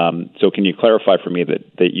it. So can you clarify for me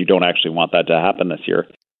that you don't actually want that to happen this year?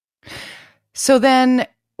 So then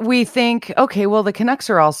we think, okay, well, the Canucks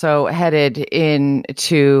are also headed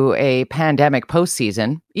into a pandemic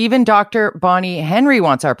postseason. Even Dr. Bonnie Henry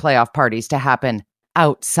wants our playoff parties to happen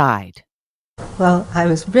outside. Well, I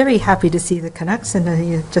was very happy to see the Canucks, and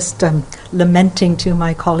just lamenting to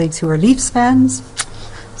my colleagues who are Leafs fans.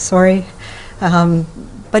 Sorry.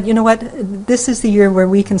 But you know what? This is the year where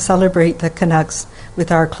we can celebrate the Canucks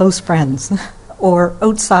with our close friends or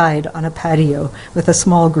outside on a patio with a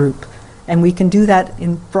small group. And we can do that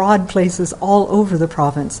in broad places all over the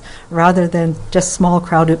province rather than just small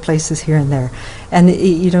crowded places here and there. And,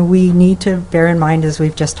 we need to bear in mind, as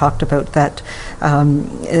we've just talked about, that,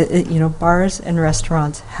 bars and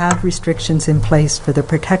restaurants have restrictions in place for the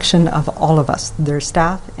protection of all of us, their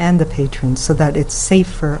staff and the patrons, so that it's safe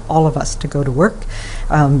for all of us to go to work,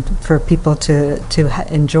 for people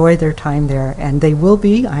to enjoy their time there. And they will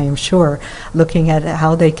be, I am sure, looking at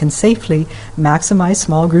how they can safely maximize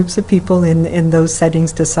small groups of people in those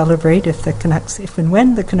settings to celebrate if and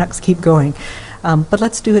when the Canucks keep going. But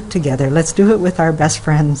let's do it together. Let's do it with our best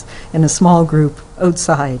friends in a small group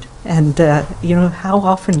outside. And, how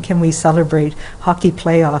often can we celebrate hockey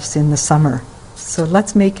playoffs in the summer? So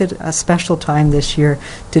let's make it a special time this year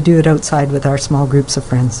to do it outside with our small groups of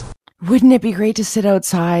friends. Wouldn't it be great to sit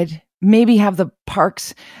outside? Maybe have the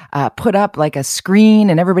parks put up like a screen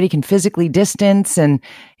and everybody can physically distance and,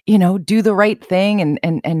 do the right thing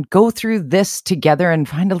and go through this together and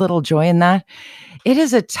find a little joy in that. It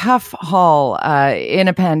is a tough haul in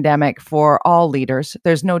a pandemic for all leaders.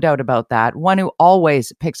 There's no doubt about that. One who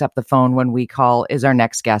always picks up the phone when we call is our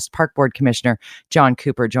next guest, Park Board Commissioner John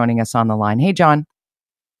Cooper, joining us on the line. Hey, John.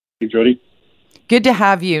 Hey, Jody. Good to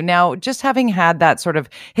have you. Now, just having had that sort of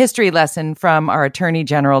history lesson from our Attorney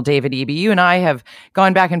General, David Eby, you and I have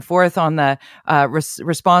gone back and forth on the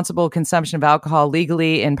responsible consumption of alcohol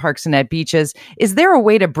legally in parks and at beaches. Is there a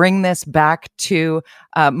way to bring this back to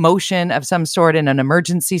motion of some sort in an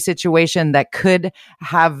emergency situation that could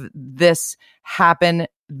have this happen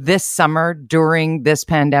this summer during this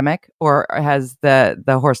pandemic, or has the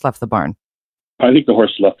horse left the barn? I think the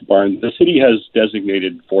horse left the barn. The city has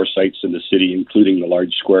designated 4 sites in the city, including the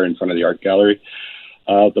large square in front of the art gallery.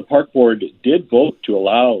 The park board did vote to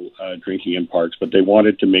allow drinking in parks, but they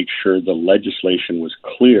wanted to make sure the legislation was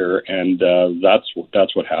clear, and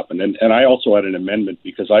that's what happened. And I also had an amendment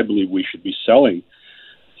because I believe we should be selling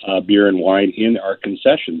beer and wine in our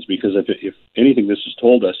concessions, because if anything this has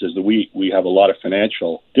told us is that we have a lot of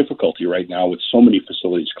financial difficulty right now with so many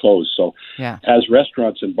facilities closed. So as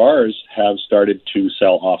restaurants and bars have started to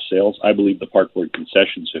sell off sales, I believe the park board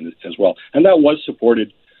concessions in it as well. And that was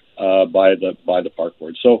supported by the park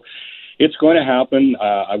board. So it's going to happen.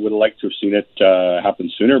 I would have liked to have seen it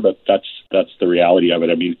happen sooner, but that's the reality of it.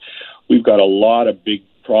 I mean, we've got a lot of big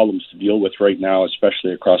problems to deal with right now,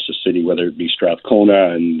 especially across the city, whether it be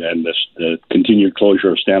Strathcona and the continued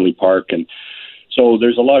closure of Stanley Park. And so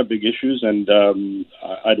there's a lot of big issues, and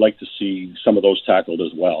I'd like to see some of those tackled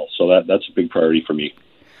as well. So that's a big priority for me.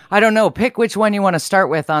 I don't know. Pick which one you want to start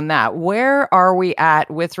with on that. Where are we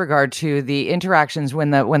at with regard to the interactions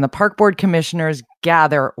when the park board commissioners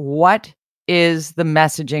gather? What is the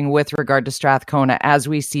messaging with regard to Strathcona as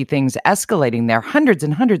we see things escalating there? Hundreds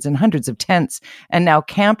and hundreds and hundreds of tents, and now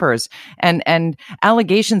campers, and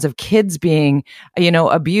allegations of kids being,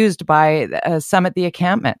 abused by some at the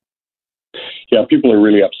encampment. Yeah, people are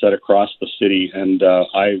really upset across the city, and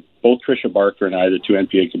both Tricia Barker and I, the two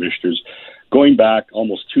NPA commissioners, going back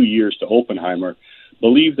almost 2 years to Oppenheimer,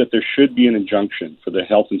 believe that there should be an injunction for the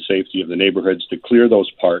health and safety of the neighborhoods to clear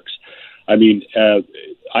those parks. I mean,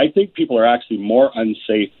 I think people are actually more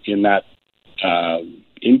unsafe in that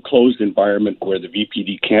enclosed environment where the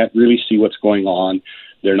VPD can't really see what's going on.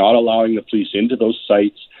 They're not allowing the police into those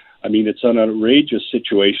sites. I mean, it's an outrageous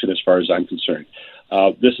situation as far as I'm concerned.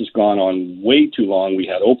 This has gone on way too long. We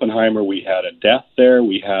had Oppenheimer. We had a death there.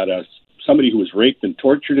 We had somebody who was raped and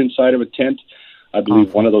tortured inside of a tent. I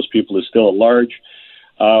believe one of those people is still at large.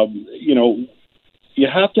 You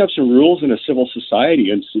have to have some rules in a civil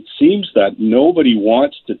society, and it seems that nobody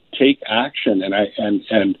wants to take action.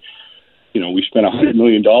 And we spent $100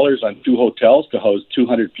 million on 2 hotels to house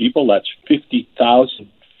 200 people. That's 50,000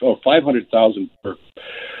 or 500,000 per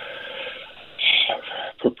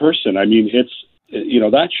person. I mean,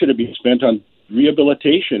 that should have been spent on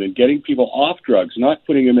rehabilitation and getting people off drugs, not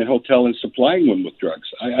putting them in a hotel and supplying them with drugs.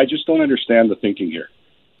 I just don't understand the thinking here.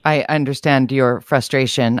 I understand your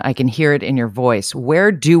frustration. I can hear it in your voice.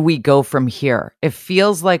 Where do we go from here? It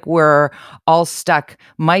feels like we're all stuck,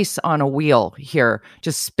 mice on a wheel here,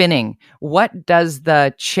 just spinning. What does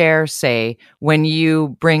the chair say when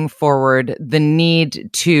you bring forward the need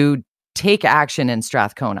to take action in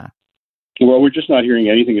Strathcona? Well, we're just not hearing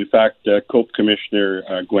anything. In fact, COPE Commissioner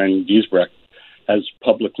Gwen Giesbrecht has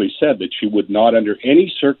publicly said that she would not, under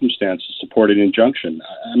any circumstances, support an injunction.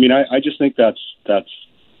 I mean, I just think that's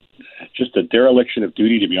just a dereliction of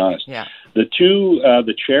duty, to be honest. Yeah. The two,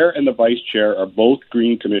 the chair and the vice chair, are both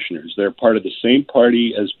Green commissioners. They're part of the same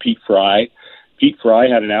party as Pete Fry. Pete Fry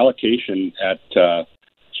had an allocation at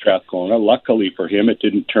Strathcona. Luckily for him, it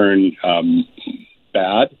didn't turn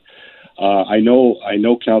bad. I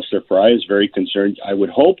know Councillor Fry is very concerned. I would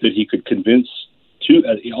hope that he could convince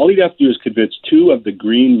all he'd have to do is convince 2 of the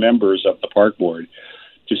Green members of the park board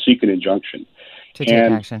to seek an injunction. To take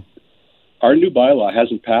action. Our new bylaw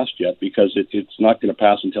hasn't passed yet because it's not going to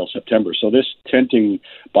pass until September. So this tenting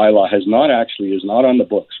bylaw is not on the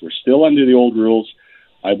books. We're still under the old rules.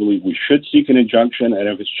 I believe we should seek an injunction, and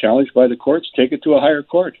if it's challenged by the courts, take it to a higher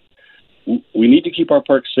court. We need to keep our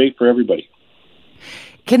parks safe for everybody.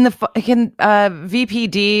 Can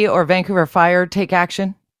VPD or Vancouver Fire take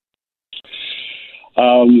action?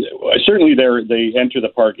 Certainly, they enter the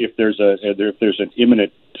park if there's an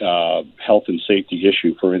imminent health and safety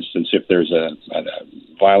issue. For instance, if there's a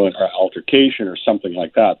violent altercation or something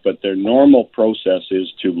like that. But their normal process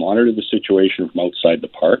is to monitor the situation from outside the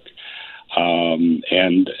park,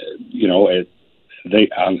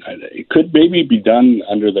 it could maybe be done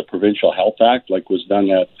under the Provincial Health Act, like was done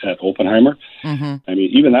at Oppenheimer. Mm-hmm. I mean,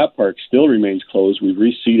 even that park still remains closed. We've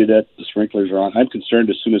reseeded it. The sprinklers are on. I'm concerned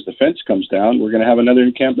as soon as the fence comes down, we're going to have another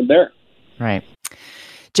encampment there. Right.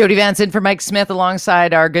 Jody Vanson for Mike Smith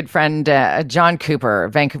alongside our good friend John Cooper,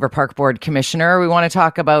 Vancouver Park Board Commissioner. We want to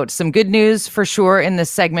talk about some good news for sure in this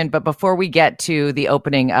segment, but before we get to the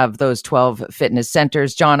opening of those 12 fitness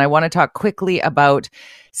centers, John, I want to talk quickly about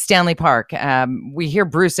Stanley Park. We hear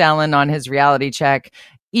Bruce Allen on his reality check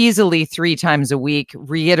easily 3 times a week,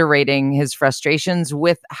 reiterating his frustrations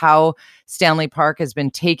with how Stanley Park has been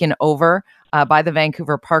taken over by the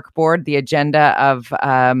Vancouver Park Board. The agenda of,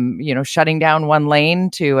 shutting down one lane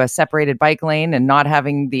to a separated bike lane and not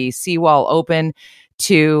having the seawall open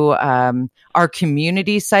to our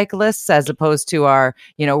community cyclists as opposed to our,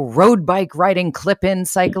 road bike riding clip-in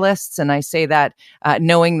cyclists. And I say that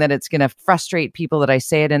knowing that it's going to frustrate people that I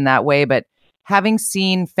say it in that way, but having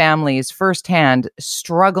seen families firsthand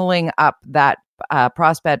struggling up that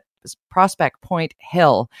Prospect Point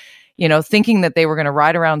Hill, thinking that they were going to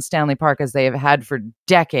ride around Stanley Park as they have had for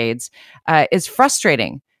decades, is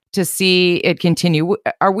frustrating to see it continue.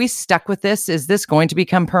 Are we stuck with this? Is this going to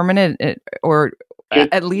become permanent, or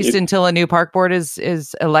at least until a new park board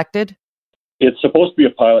is elected? It's supposed to be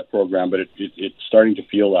a pilot program, but it's starting to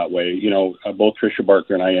feel that way. Both Tricia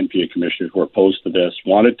Barker and I, NPA commissioners, who are opposed to this,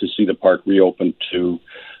 wanted to see the park reopened to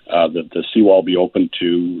the seawall be open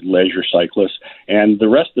to leisure cyclists, and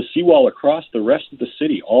the seawall across the rest of the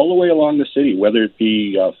city, all the way along the city, whether it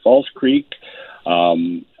be Falls Creek,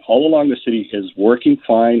 all along the city, is working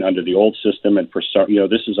fine under the old system. And for some,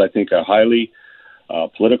 this is, I think, a highly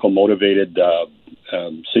political motivated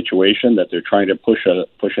situation that they're trying to push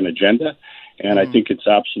an agenda, and I think it's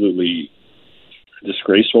absolutely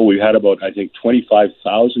disgraceful. We've had about, I think,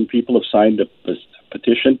 25,000 people have signed a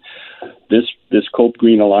petition. This Cope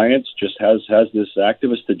Green Alliance just has this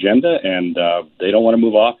activist agenda, and they don't want to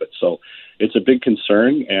move off it. So it's a big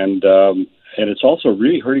concern, and it's also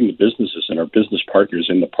really hurting the businesses and our business partners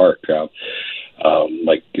in the park,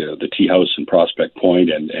 like the Tea House and Prospect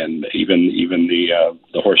Point, and even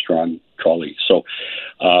the horse-drawn trolley. So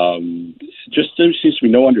just there seems to be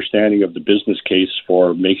no understanding of the business case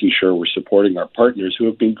for making sure we're supporting our partners, who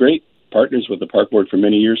have been great partners with the Park Board for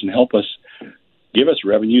many years and help us give us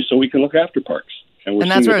revenue so we can look after parks. And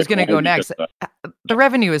that's where I was going to go next. The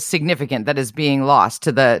revenue is significant that is being lost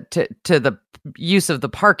to the use of the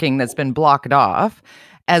parking that's been blocked off,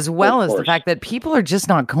 as well as the fact that people are just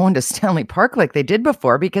not going to Stanley Park like they did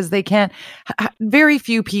before because they can't. Very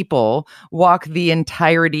few people walk the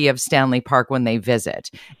entirety of Stanley Park when they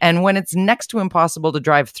visit. And when it's next to impossible to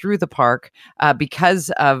drive through the park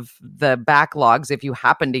because of the backlogs, if you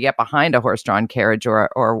happen to get behind a horse-drawn carriage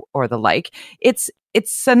or the like, it's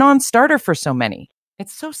a non-starter for so many.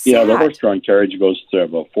 It's so sad. Yeah, the horse-drawn carriage goes to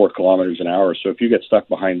about 4 kilometers an hour. So if you get stuck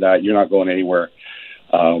behind that, you're not going anywhere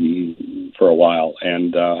for a while.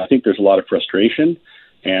 And I think there's a lot of frustration.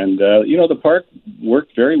 And, the park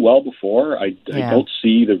worked very well before. I don't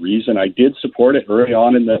see the reason. I did support it early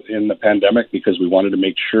on in the pandemic because we wanted to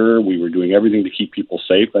make sure we were doing everything to keep people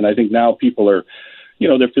safe. And I think now people are,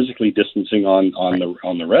 they're physically distancing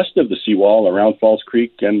on the rest of the seawall around Falls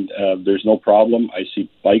Creek, and there's no problem. I see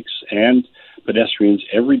bikes and pedestrians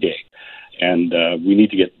every day. And we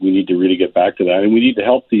need to really get back to that, and we need to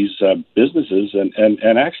help these businesses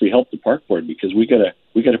and actually help the park board, because we get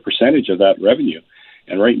a percentage of that revenue.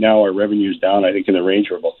 And right now our revenue is down, I think, in the range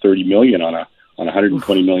of about $30 million on a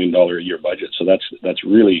 $120 million a year budget. So that's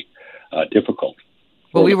really difficult.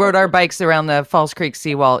 Well, we rode our bikes around the Falls Creek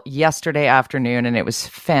seawall yesterday afternoon, and it was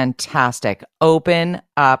fantastic. Open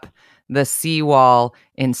up the seawall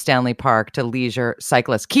in Stanley Park to leisure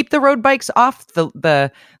cyclists. Keep the road bikes off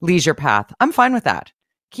the leisure path. I'm fine with that.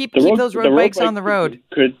 Keep those road bikes on the road.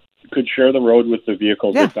 Could share the road with the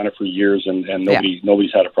vehicles. Yeah. They've done it for years, and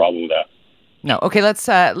nobody's had a problem with that. No. Okay,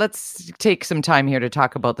 let's take some time here to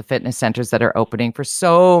talk about the fitness centers that are opening for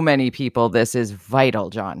so many people. This is vital,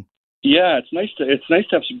 John. Yeah, it's nice to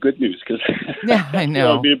have some good news, because I know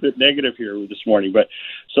I'll be a bit negative here this morning. But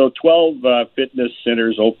so 12 fitness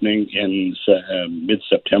centers opening in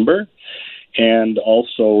mid-September, and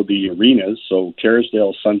also the arenas. So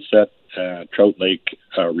Kerrisdale, Sunset, Trout Lake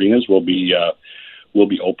arenas will be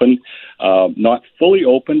open. Not fully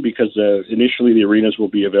open, because initially the arenas will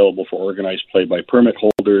be available for organized play by permit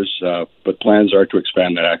holders, but plans are to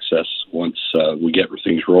expand that access once we get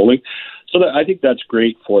things rolling. So I think that's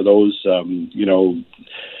great for those,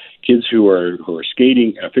 kids who are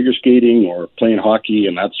skating, figure skating, or playing hockey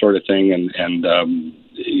and that sort of thing, and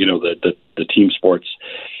the team sports.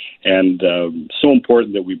 And so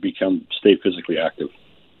important that we stay physically active.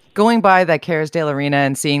 Going by that Kerrisdale Arena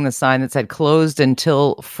and seeing the sign that said closed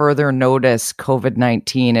until further notice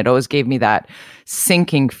COVID-19, it always gave me that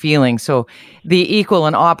sinking feeling. So the equal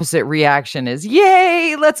and opposite reaction is,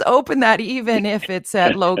 yay, let's open that even if it's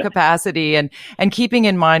at low capacity. And keeping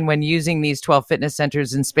in mind when using these 12 fitness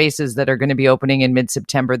centers and spaces that are going to be opening in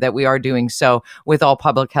mid-September, that we are doing so with all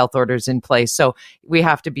public health orders in place. So we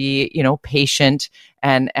have to be, patient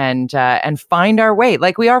and find our way,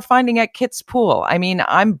 like we are finding at Kit's Pool. I mean,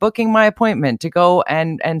 I'm booking my appointment to go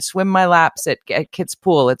and swim my laps at Kit's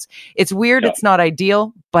Pool. It's weird. Yeah. It's not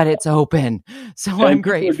ideal, but it's open. So and I'm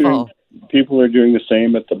grateful. People are doing the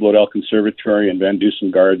same at the Bloedel Conservatory and Van Dusen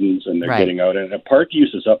Gardens, and they're getting out. And park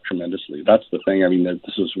use is up tremendously. That's the thing. I mean,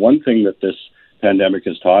 this is one thing that this pandemic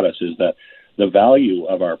has taught us, is that the value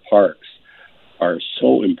of our parks are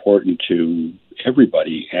so important to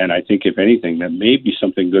everybody. And I think, if anything, that maybe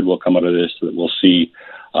something good will come out of this, that we'll see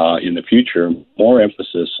in the future more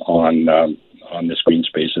emphasis on this green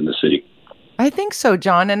space in the city. I think so,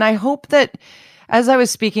 John. And I hope that, As I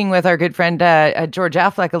was speaking with our good friend George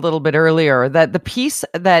Affleck a little bit earlier, that the piece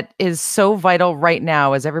that is so vital right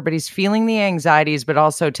now as everybody's feeling the anxieties, but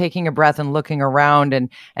also taking a breath and looking around and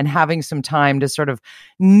having some time to sort of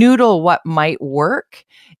noodle what might work,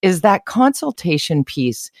 is that consultation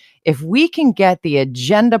piece. If we can get the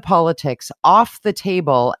agenda politics off the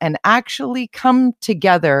table and actually come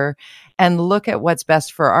together and look at what's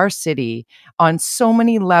best for our city on so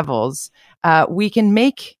many levels, we can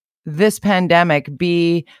make this pandemic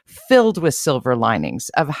be filled with silver linings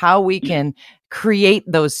of how we can create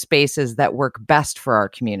those spaces that work best for our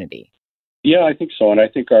community. Yeah, I think so. And I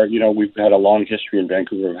think we've had a long history in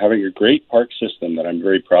Vancouver of having a great park system that I'm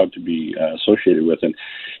very proud to be associated with. And,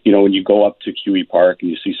 when you go up to QE Park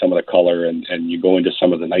and you see some of the color and you go into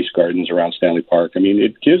some of the nice gardens around Stanley Park, I mean,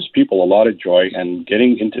 it gives people a lot of joy, and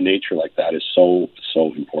getting into nature like that is so,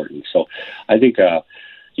 so important. So I think,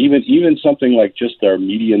 even something like just our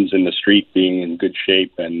medians in the street being in good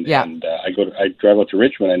shape, and I drive out to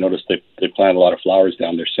Richmond. I noticed they plant a lot of flowers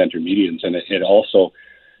down their center medians, and it also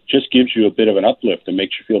just gives you a bit of an uplift and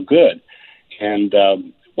makes you feel good. And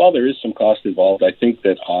while there is some cost involved, I think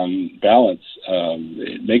that on balance,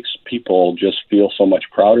 it makes people just feel so much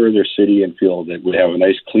prouder of their city and feel that we have a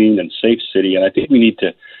nice, clean, and safe city. And I think we need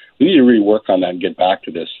to really work on that and get back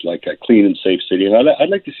to this, like a clean and safe city. And I'd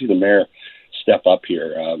like to see the mayor step up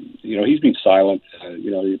here. He's been silent.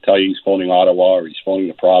 He'll tell you he's phoning Ottawa or he's phoning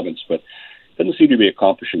the province, but doesn't seem to be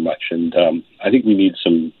accomplishing much. And I think we need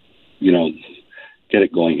some, get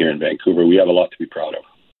it going here in Vancouver. We have a lot to be proud of.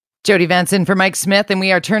 Jody Vanson for Mike Smith, and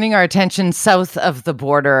we are turning our attention south of the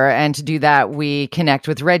border. And to do that, we connect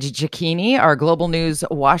with Reggie Cecchini, our Global News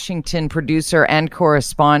Washington producer and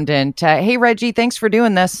correspondent. Hey, Reggie, thanks for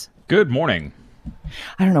doing this. Good morning.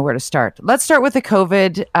 I don't know where to start. Let's start with the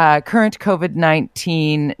current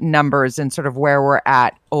COVID-19 numbers and sort of where we're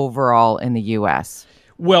at overall in the U.S.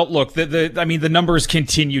 Well, look, the numbers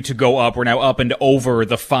continue to go up. We're now up and over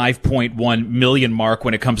the 5.1 million mark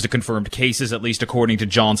when it comes to confirmed cases, at least according to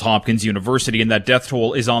Johns Hopkins University. And that death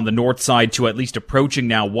toll is on the north side to at least approaching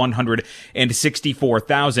now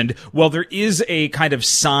 164,000. Well, there is a kind of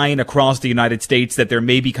sign across the United States that there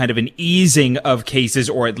may be kind of an easing of cases,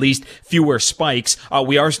 or at least fewer spikes.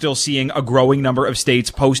 We are still seeing a growing number of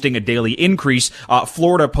states posting a daily increase.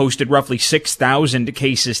 Florida posted roughly 6,000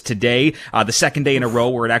 cases today, the second day in a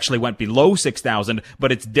row where it actually went below 6,000,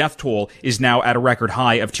 but its death toll is now at a record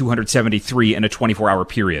high of 273 in a 24-hour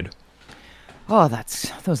period. Oh,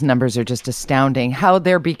 those numbers are just astounding. How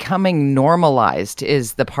they're becoming normalized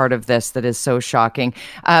is the part of this that is so shocking.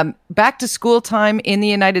 Back to school time in the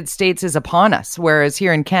United States is upon us, whereas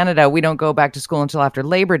here in Canada, we don't go back to school until after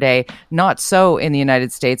Labor Day. Not so in the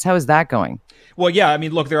United States. How is that going? Well, yeah, I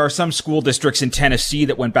mean, look, there are some school districts in Tennessee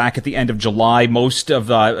that went back at the end of July. Most of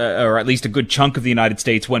or at least a good chunk of the United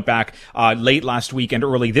States went back late last week and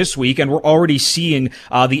early this week. And we're already seeing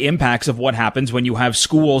the impacts of what happens when you have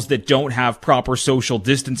schools that don't have proper social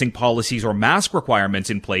distancing policies or mask requirements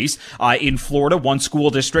in place. In Florida, one school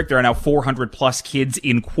district, there are now 400 plus kids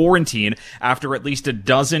in quarantine after at least a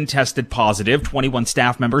dozen tested positive. 21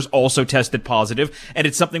 staff members also tested positive. And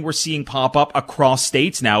it's something we're seeing pop up across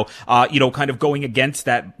states now, kind of going against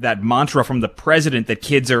that mantra from the president that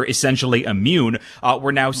kids are essentially immune.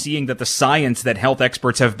 We're now seeing that the science that health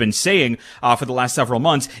experts have been saying for the last several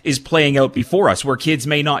months is playing out before us, where kids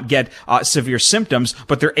may not get severe symptoms,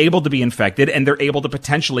 but they're able to be infected and they're able to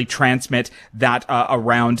potentially transmit that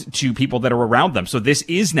around to people that are around them. So this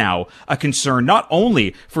is now a concern not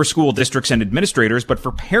only for school districts and administrators, but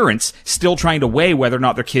for parents still trying to weigh whether or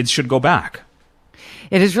not their kids should go back.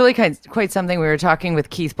 It is really quite something. We were talking with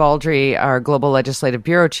Keith Baldry, our Global Legislative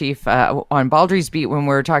Bureau Chief, on Baldry's Beat when we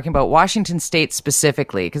were talking about Washington State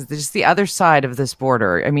specifically, because this is the other side of this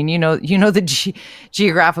border. I mean, the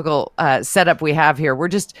geographical setup we have here. We're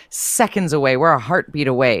just seconds away. We're a heartbeat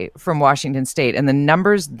away from Washington State, and the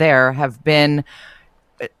numbers there have been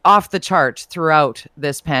off the chart throughout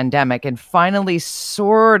this pandemic and finally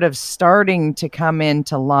sort of starting to come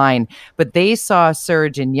into line. But they saw a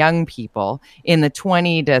surge in young people in the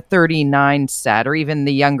 20 to 39 set, or even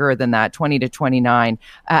the younger than that, 20 to 29.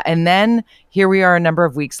 And then here we are a number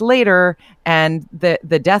of weeks later, and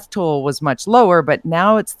the death toll was much lower, but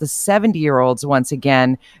now it's the 70-year-olds once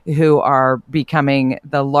again who are becoming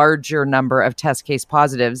the larger number of test case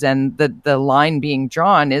positives. And the line being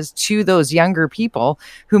drawn is to those younger people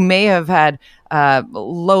who may have had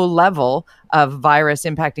low level of virus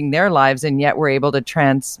impacting their lives, and yet were able to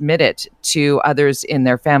transmit it to others in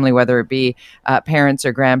their family, whether it be parents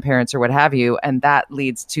or grandparents or what have you. And that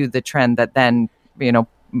leads to the trend that then,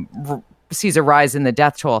 sees a rise in the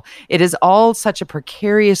death toll. It is all such a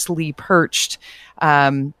precariously perched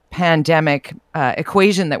pandemic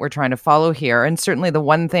equation that we're trying to follow here. And certainly the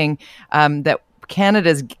one thing that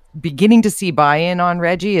Canada's beginning to see buy-in on,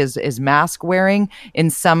 Reggie, is mask wearing. In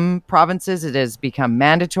some provinces, it has become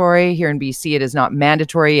mandatory. Here in BC, it is not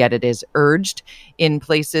mandatory, yet it is urged in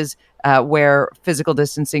places where physical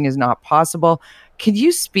distancing is not possible. Could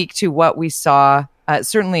you speak to what we saw?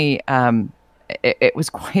 Certainly, it was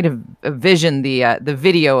quite a vision, the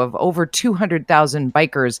video of over 200,000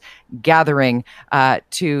 bikers gathering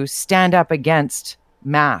to stand up against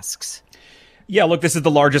masks. Yeah, look, this is the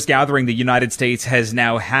largest gathering the United States has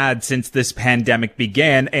now had since this pandemic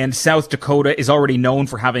began, and South Dakota is already known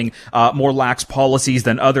for having more lax policies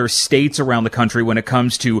than other states around the country when it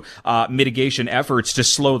comes to mitigation efforts to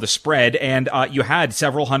slow the spread. And you had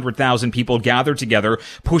several 100,000 people gathered together,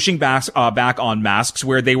 pushing back on masks,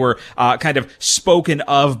 where they were kind of spoken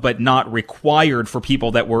of but not required for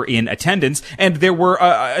people that were in attendance. And there were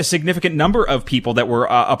a significant number of people that were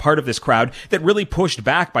a part of this crowd that really pushed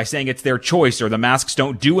back by saying it's their choice, or the masks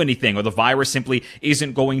don't do anything, or the virus simply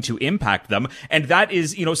isn't going to impact them. And that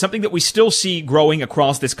is, something that we still see growing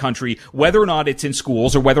across this country, whether or not it's in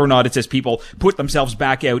schools or whether or not it's as people put themselves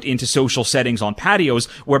back out into social settings on patios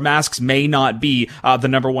where masks may not be the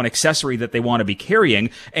number one accessory that they want to be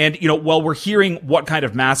carrying. And, while we're hearing what kind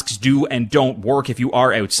of masks do and don't work if you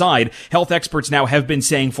are outside, health experts now have been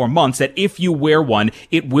saying for months that if you wear one,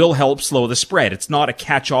 it will help slow the spread. It's not a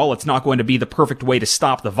catch-all. It's not going to be the perfect way to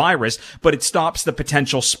stop the virus, but it stops the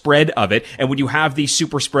potential spread of it. And when you have these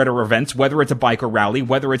super spreader events, whether it's a biker rally,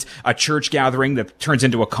 whether it's a church gathering that turns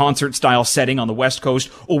into a concert style setting on the West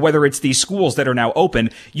Coast, or whether it's these schools that are now open,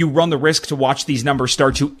 you run the risk to watch these numbers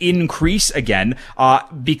start to increase again,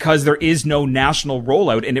 because there is no national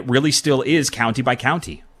rollout, and it really still is county by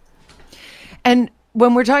county. And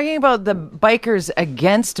when we're talking about the bikers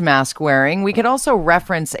against mask wearing, we could also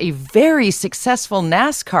reference a very successful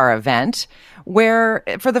NASCAR event where,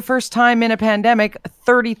 for the first time in a pandemic,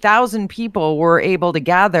 30,000 people were able to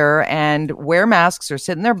gather and wear masks or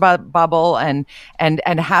sit in their bubble and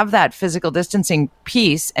have that physical distancing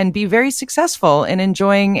piece and be very successful in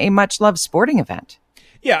enjoying a much-loved sporting event.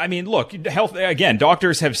 Yeah, I mean, look,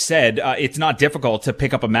 doctors have said it's not difficult to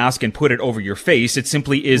pick up a mask and put it over your face. It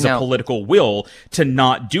simply is a political will to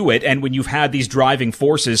not do it. And when you've had these driving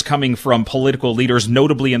forces coming from political leaders,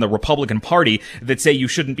 notably in the Republican Party, that say you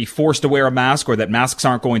shouldn't be forced to wear a mask, or that masks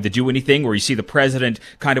aren't going to do anything, or you see the president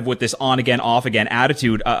kind of with this on-again, off-again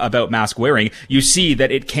attitude about mask wearing, you see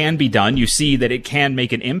that it can be done. You see that it can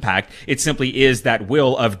make an impact. It simply is that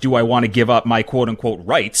will of, do I want to give up my quote-unquote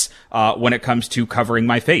rights when it comes to covering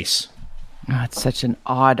my face? Oh, it's such an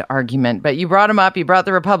odd argument, but you brought him up. You brought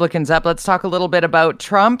the Republicans up. Let's talk a little bit about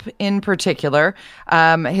Trump in particular.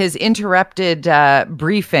 His interrupted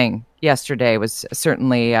briefing yesterday was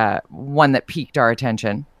certainly one that piqued our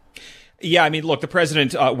attention. Yeah, I mean, look, the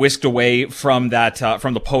president whisked away from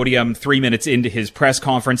from the podium 3 minutes into his press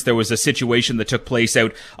conference. There was a situation that took place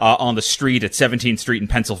out on the street at 17th Street in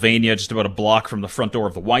Pennsylvania, just about a block from the front door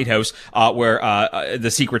of the White House, where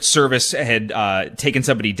the Secret Service had taken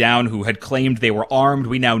somebody down who had claimed they were armed.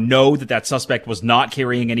 We now know that suspect was not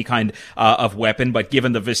carrying any kind of weapon, but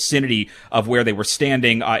given the vicinity of where they were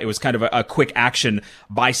standing, it was kind of a quick action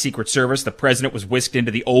by Secret Service. The president was whisked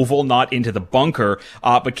into the Oval, not into the bunker,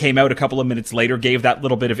 but came out a couple of minutes later, gave that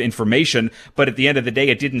little bit of information. But at the end of the day,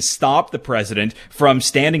 it didn't stop the president from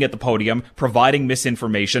standing at the podium, providing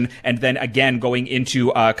misinformation, and then again going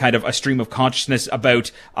into kind of a stream of consciousness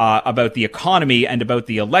about the economy and about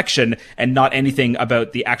the election, and not anything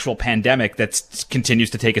about the actual pandemic that continues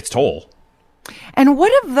to take its toll. And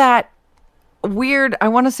what of that weird, I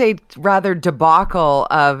want to say rather debacle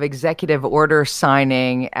of executive order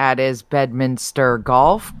signing at his Bedminster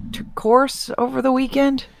golf course over the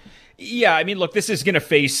weekend? Yeah, I mean, look, this is going to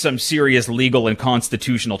face some serious legal and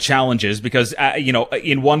constitutional challenges because,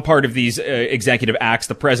 in one part of these executive acts,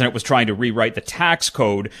 the president was trying to rewrite the tax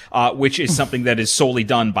code, which is something that is solely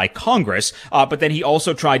done by Congress. But then he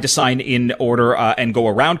also tried to sign in order and go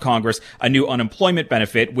around Congress a new unemployment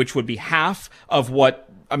benefit, which would be half of what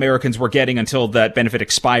Americans were getting until that benefit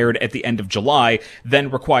expired at the end of July, then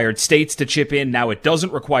required states to chip in. Now it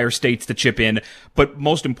doesn't require states to chip in. But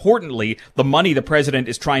most importantly, the money the president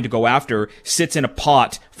is trying to go after sits in a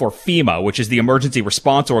pot for FEMA, which is the emergency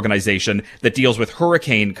response organization that deals with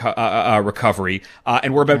hurricane recovery.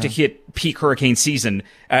 And we're about to hit peak hurricane season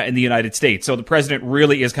in the United States. So the president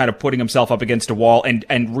really is kind of putting himself up against a wall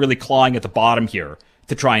and really clawing at the bottom here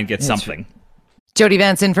to try and get something. Jody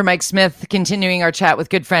Vance in for Mike Smith, continuing our chat with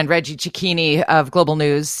good friend Reggie Cicchini of Global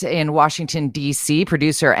News in Washington, D.C.,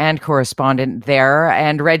 producer and correspondent there.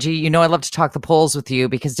 And Reggie, you know I love to talk the polls with you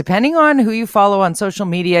because depending on who you follow on social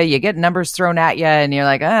media, you get numbers thrown at you and you're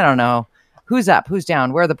like, I don't know. Who's up? Who's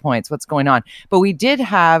down? Where are the points? What's going on? But we did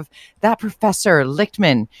have that Professor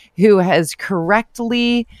Lichtman who has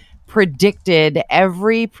correctly predicted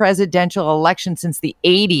every presidential election since the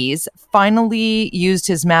 80s, finally used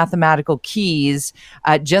his mathematical keys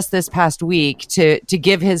just this past week to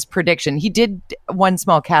give his prediction. He did one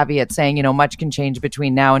small caveat saying, much can change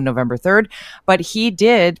between now and November 3rd, but he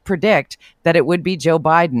did predict that it would be Joe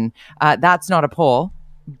Biden. That's not a poll,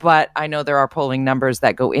 but I know there are polling numbers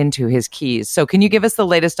that go into his keys. So can you give us the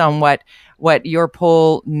latest on what your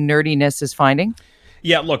poll nerdiness is finding?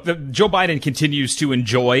 Yeah, look, Joe Biden continues to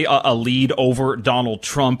enjoy a lead over Donald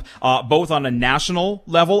Trump, both on a national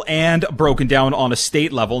level and broken down on a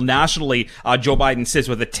state level. Nationally, Joe Biden sits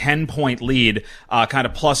with a 10-point lead, kind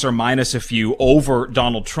of plus or minus a few over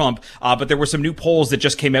Donald Trump. But there were some new polls that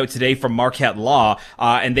just came out today from Marquette Law,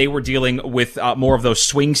 and they were dealing with more of those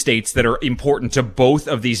swing states that are important to both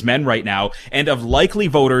of these men right now. And of likely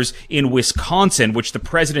voters in Wisconsin, which the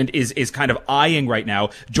president is kind of eyeing right now,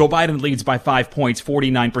 Joe Biden leads by 5 points,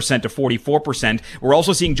 49% to 44%. We're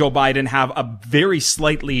also seeing Joe Biden have a very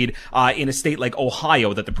slight lead in a state like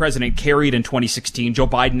Ohio that the president carried in 2016. Joe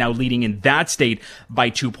Biden now leading in that state by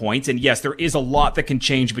 2 points. And yes, there is a lot that can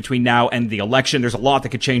change between now and the election. There's a lot that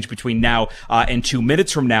could change between now and 2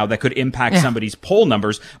 minutes from now that could impact somebody's poll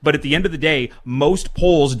numbers. But at the end of the day, most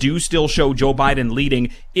polls do still show Joe Biden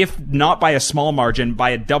leading, if not by a small margin,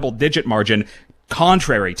 by a double-digit margin,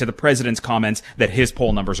 contrary to the president's comments that his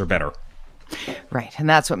poll numbers are better. Right. And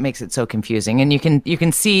that's what makes it so confusing. And you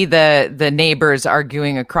can see the neighbors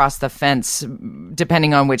arguing across the fence,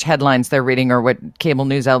 depending on which headlines they're reading or what cable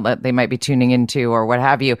news outlet they might be tuning into or what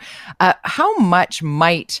have you. How much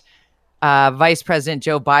might Vice President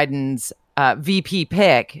Joe Biden's VP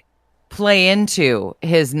pick play into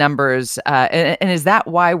his numbers? And is that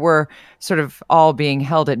why we're sort of all being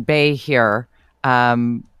held at bay here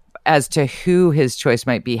as to who his choice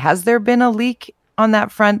might be? Has there been a leak on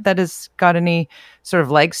that front that has got any sort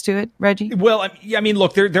of legs to it, Reggie? Well, I mean,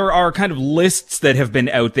 look, there are kind of lists that have been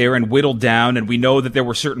out there and whittled down, and we know that there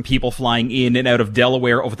were certain people flying in and out of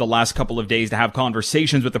Delaware over the last couple of days to have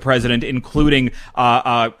conversations with the president, including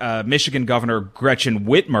Michigan Governor Gretchen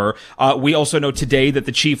Whitmer. We also know today that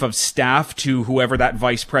the chief of staff to whoever that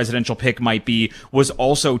vice presidential pick might be was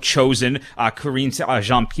also chosen, Karine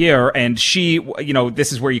Jean-Pierre, and she,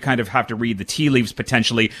 this is where you kind of have to read the tea leaves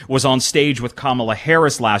potentially, was on stage with Kamala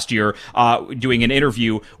Harris last year doing an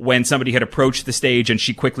interview when somebody had approached the stage and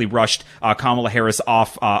she quickly rushed Kamala Harris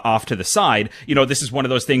off to the side. This is one of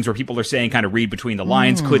those things where people are saying kind of read between the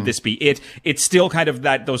lines. Could this be it? It's still kind of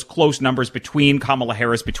those close numbers between Kamala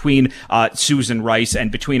Harris, between Susan Rice,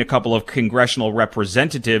 and between a couple of congressional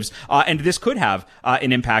representatives. And this could have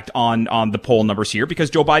an impact on the poll numbers here because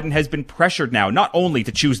Joe Biden has been pressured now not only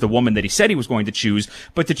to choose the woman that he said he was going to choose,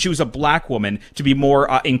 but to choose a black woman to be more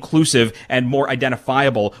inclusive and more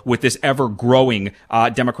identifiable with this ever-growing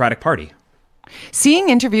Democratic Party. Seeing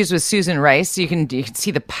interviews with Susan Rice, you can see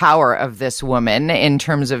the power of this woman in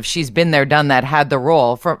terms of she's been there, done that, had the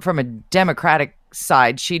role. From a Democratic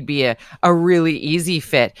side, she'd be a really easy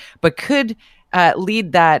fit, but could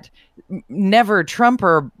lead that never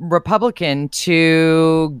Trumper Republican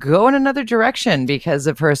to go in another direction because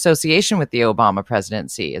of her association with the Obama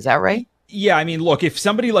presidency. Is that right? Yeah, I mean, look, if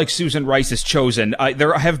somebody like Susan Rice is chosen,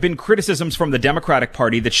 there have been criticisms from the Democratic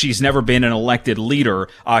Party that she's never been an elected leader.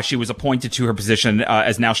 She was appointed to her position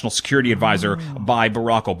as National Security Advisor by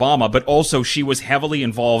Barack Obama, but also she was heavily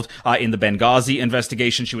involved in the Benghazi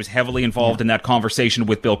investigation. She was heavily involved in that conversation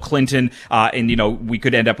with Bill Clinton. And, we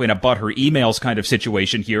could end up in a but her emails kind of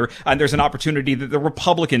situation here. And there's an opportunity that the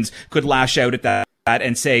Republicans could lash out at that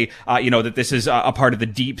and say, that this is a part of the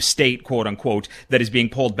deep state, quote unquote, that is being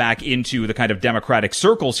pulled back into the kind of Democratic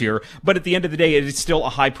circles here. But at the end of the day, it is still a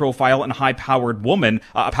high profile and high powered woman,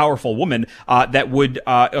 a powerful woman, that would,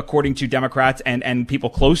 according to Democrats and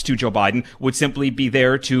people close to Joe Biden, would simply be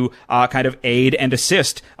there to kind of aid and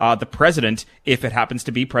assist the president if it happens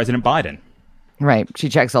to be President Biden. Right. She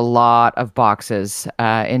checks a lot of boxes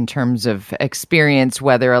in terms of experience,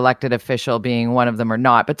 whether elected official being one of them or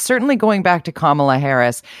not. But certainly going back to Kamala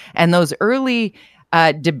Harris and those early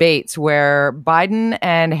debates where Biden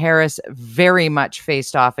and Harris very much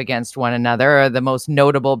faced off against one another, the most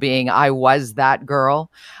notable being I was that girl.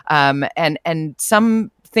 And some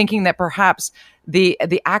thinking that perhaps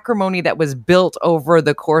the acrimony that was built over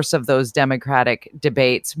the course of those Democratic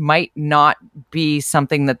debates might not be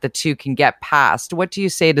something that the two can get past. What do you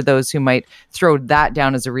say to those who might throw that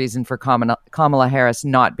down as a reason for Kamala Harris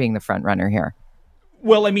not being the front runner here?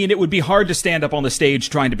 Well, I mean, it would be hard to stand up on the stage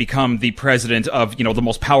trying to become the president of, the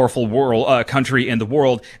most powerful country in the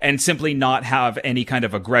world and simply not have any kind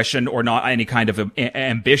of aggression or not any kind of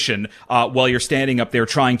ambition while you're standing up there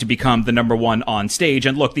trying to become the number one on stage.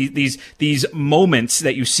 And look, these moments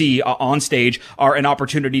that you see on stage are an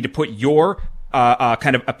opportunity to put your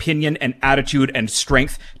kind of opinion and attitude and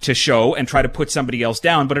strength to show and try to put somebody else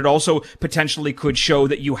down. But it also potentially could show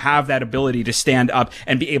that you have that ability to stand up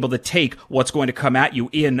and be able to take what's going to come at you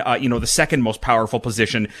in, the second most powerful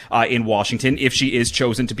position in Washington if she is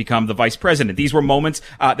chosen to become the vice president. These were moments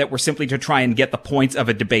that were simply to try and get the points of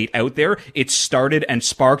a debate out there. It started and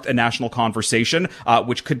sparked a national conversation,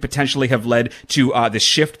 which could potentially have led to the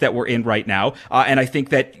shift that we're in right now. And I think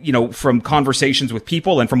that, from conversations with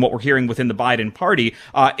people and from what we're hearing within the Biden party,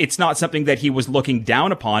 it's not something that he was looking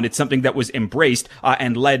down upon. It's something that was embraced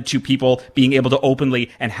and led to people being able to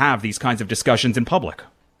openly and have these kinds of discussions in public.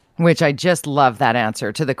 Which I just love that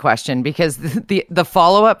answer to the question, because the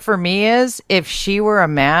follow-up for me is, if she were a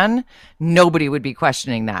man, nobody would be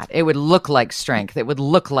questioning that. It would look like strength. It would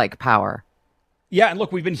look like power. Yeah, and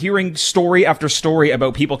look, we've been hearing story after story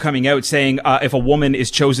about people coming out saying if a woman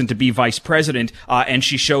is chosen to be vice president and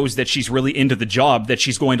she shows that she's really into the job, that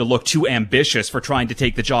she's going to look too ambitious for trying to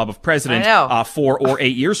take the job of president 4 or 8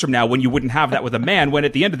 years from now, when you wouldn't have that with a man, when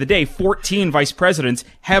at the end of the day, 14 vice presidents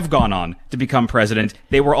have gone on to become president.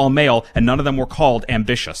 They were all male, and none of them were called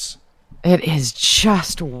ambitious. It is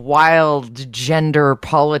just wild gender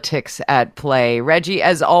politics at play. Reggie,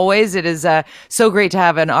 as always, it is so great to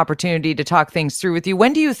have an opportunity to talk things through with you.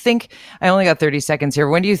 When do you think, I only got 30 seconds here,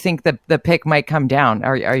 when do you think the pick might come down?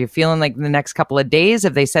 Are you feeling like in the next couple of days?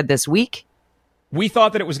 Have they said this week? We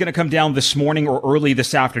thought that it was going to come down this morning or early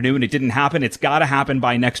this afternoon. It didn't happen. It's got to happen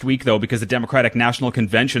by next week, though, because the Democratic National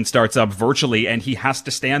Convention starts up virtually, and he has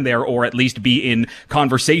to stand there or at least be in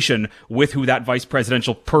conversation with who that vice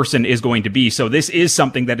presidential person is going to be. So this is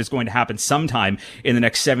something that is going to happen sometime in the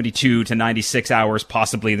next 72 to 96 hours,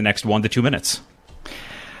 possibly the next 1 to 2 minutes.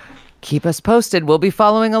 Keep us posted. We'll be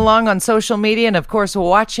following along on social media and, of course,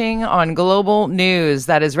 watching on Global News.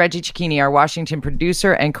 That is Reggie Cicchini, our Washington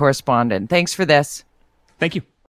producer and correspondent. Thanks for this. Thank you.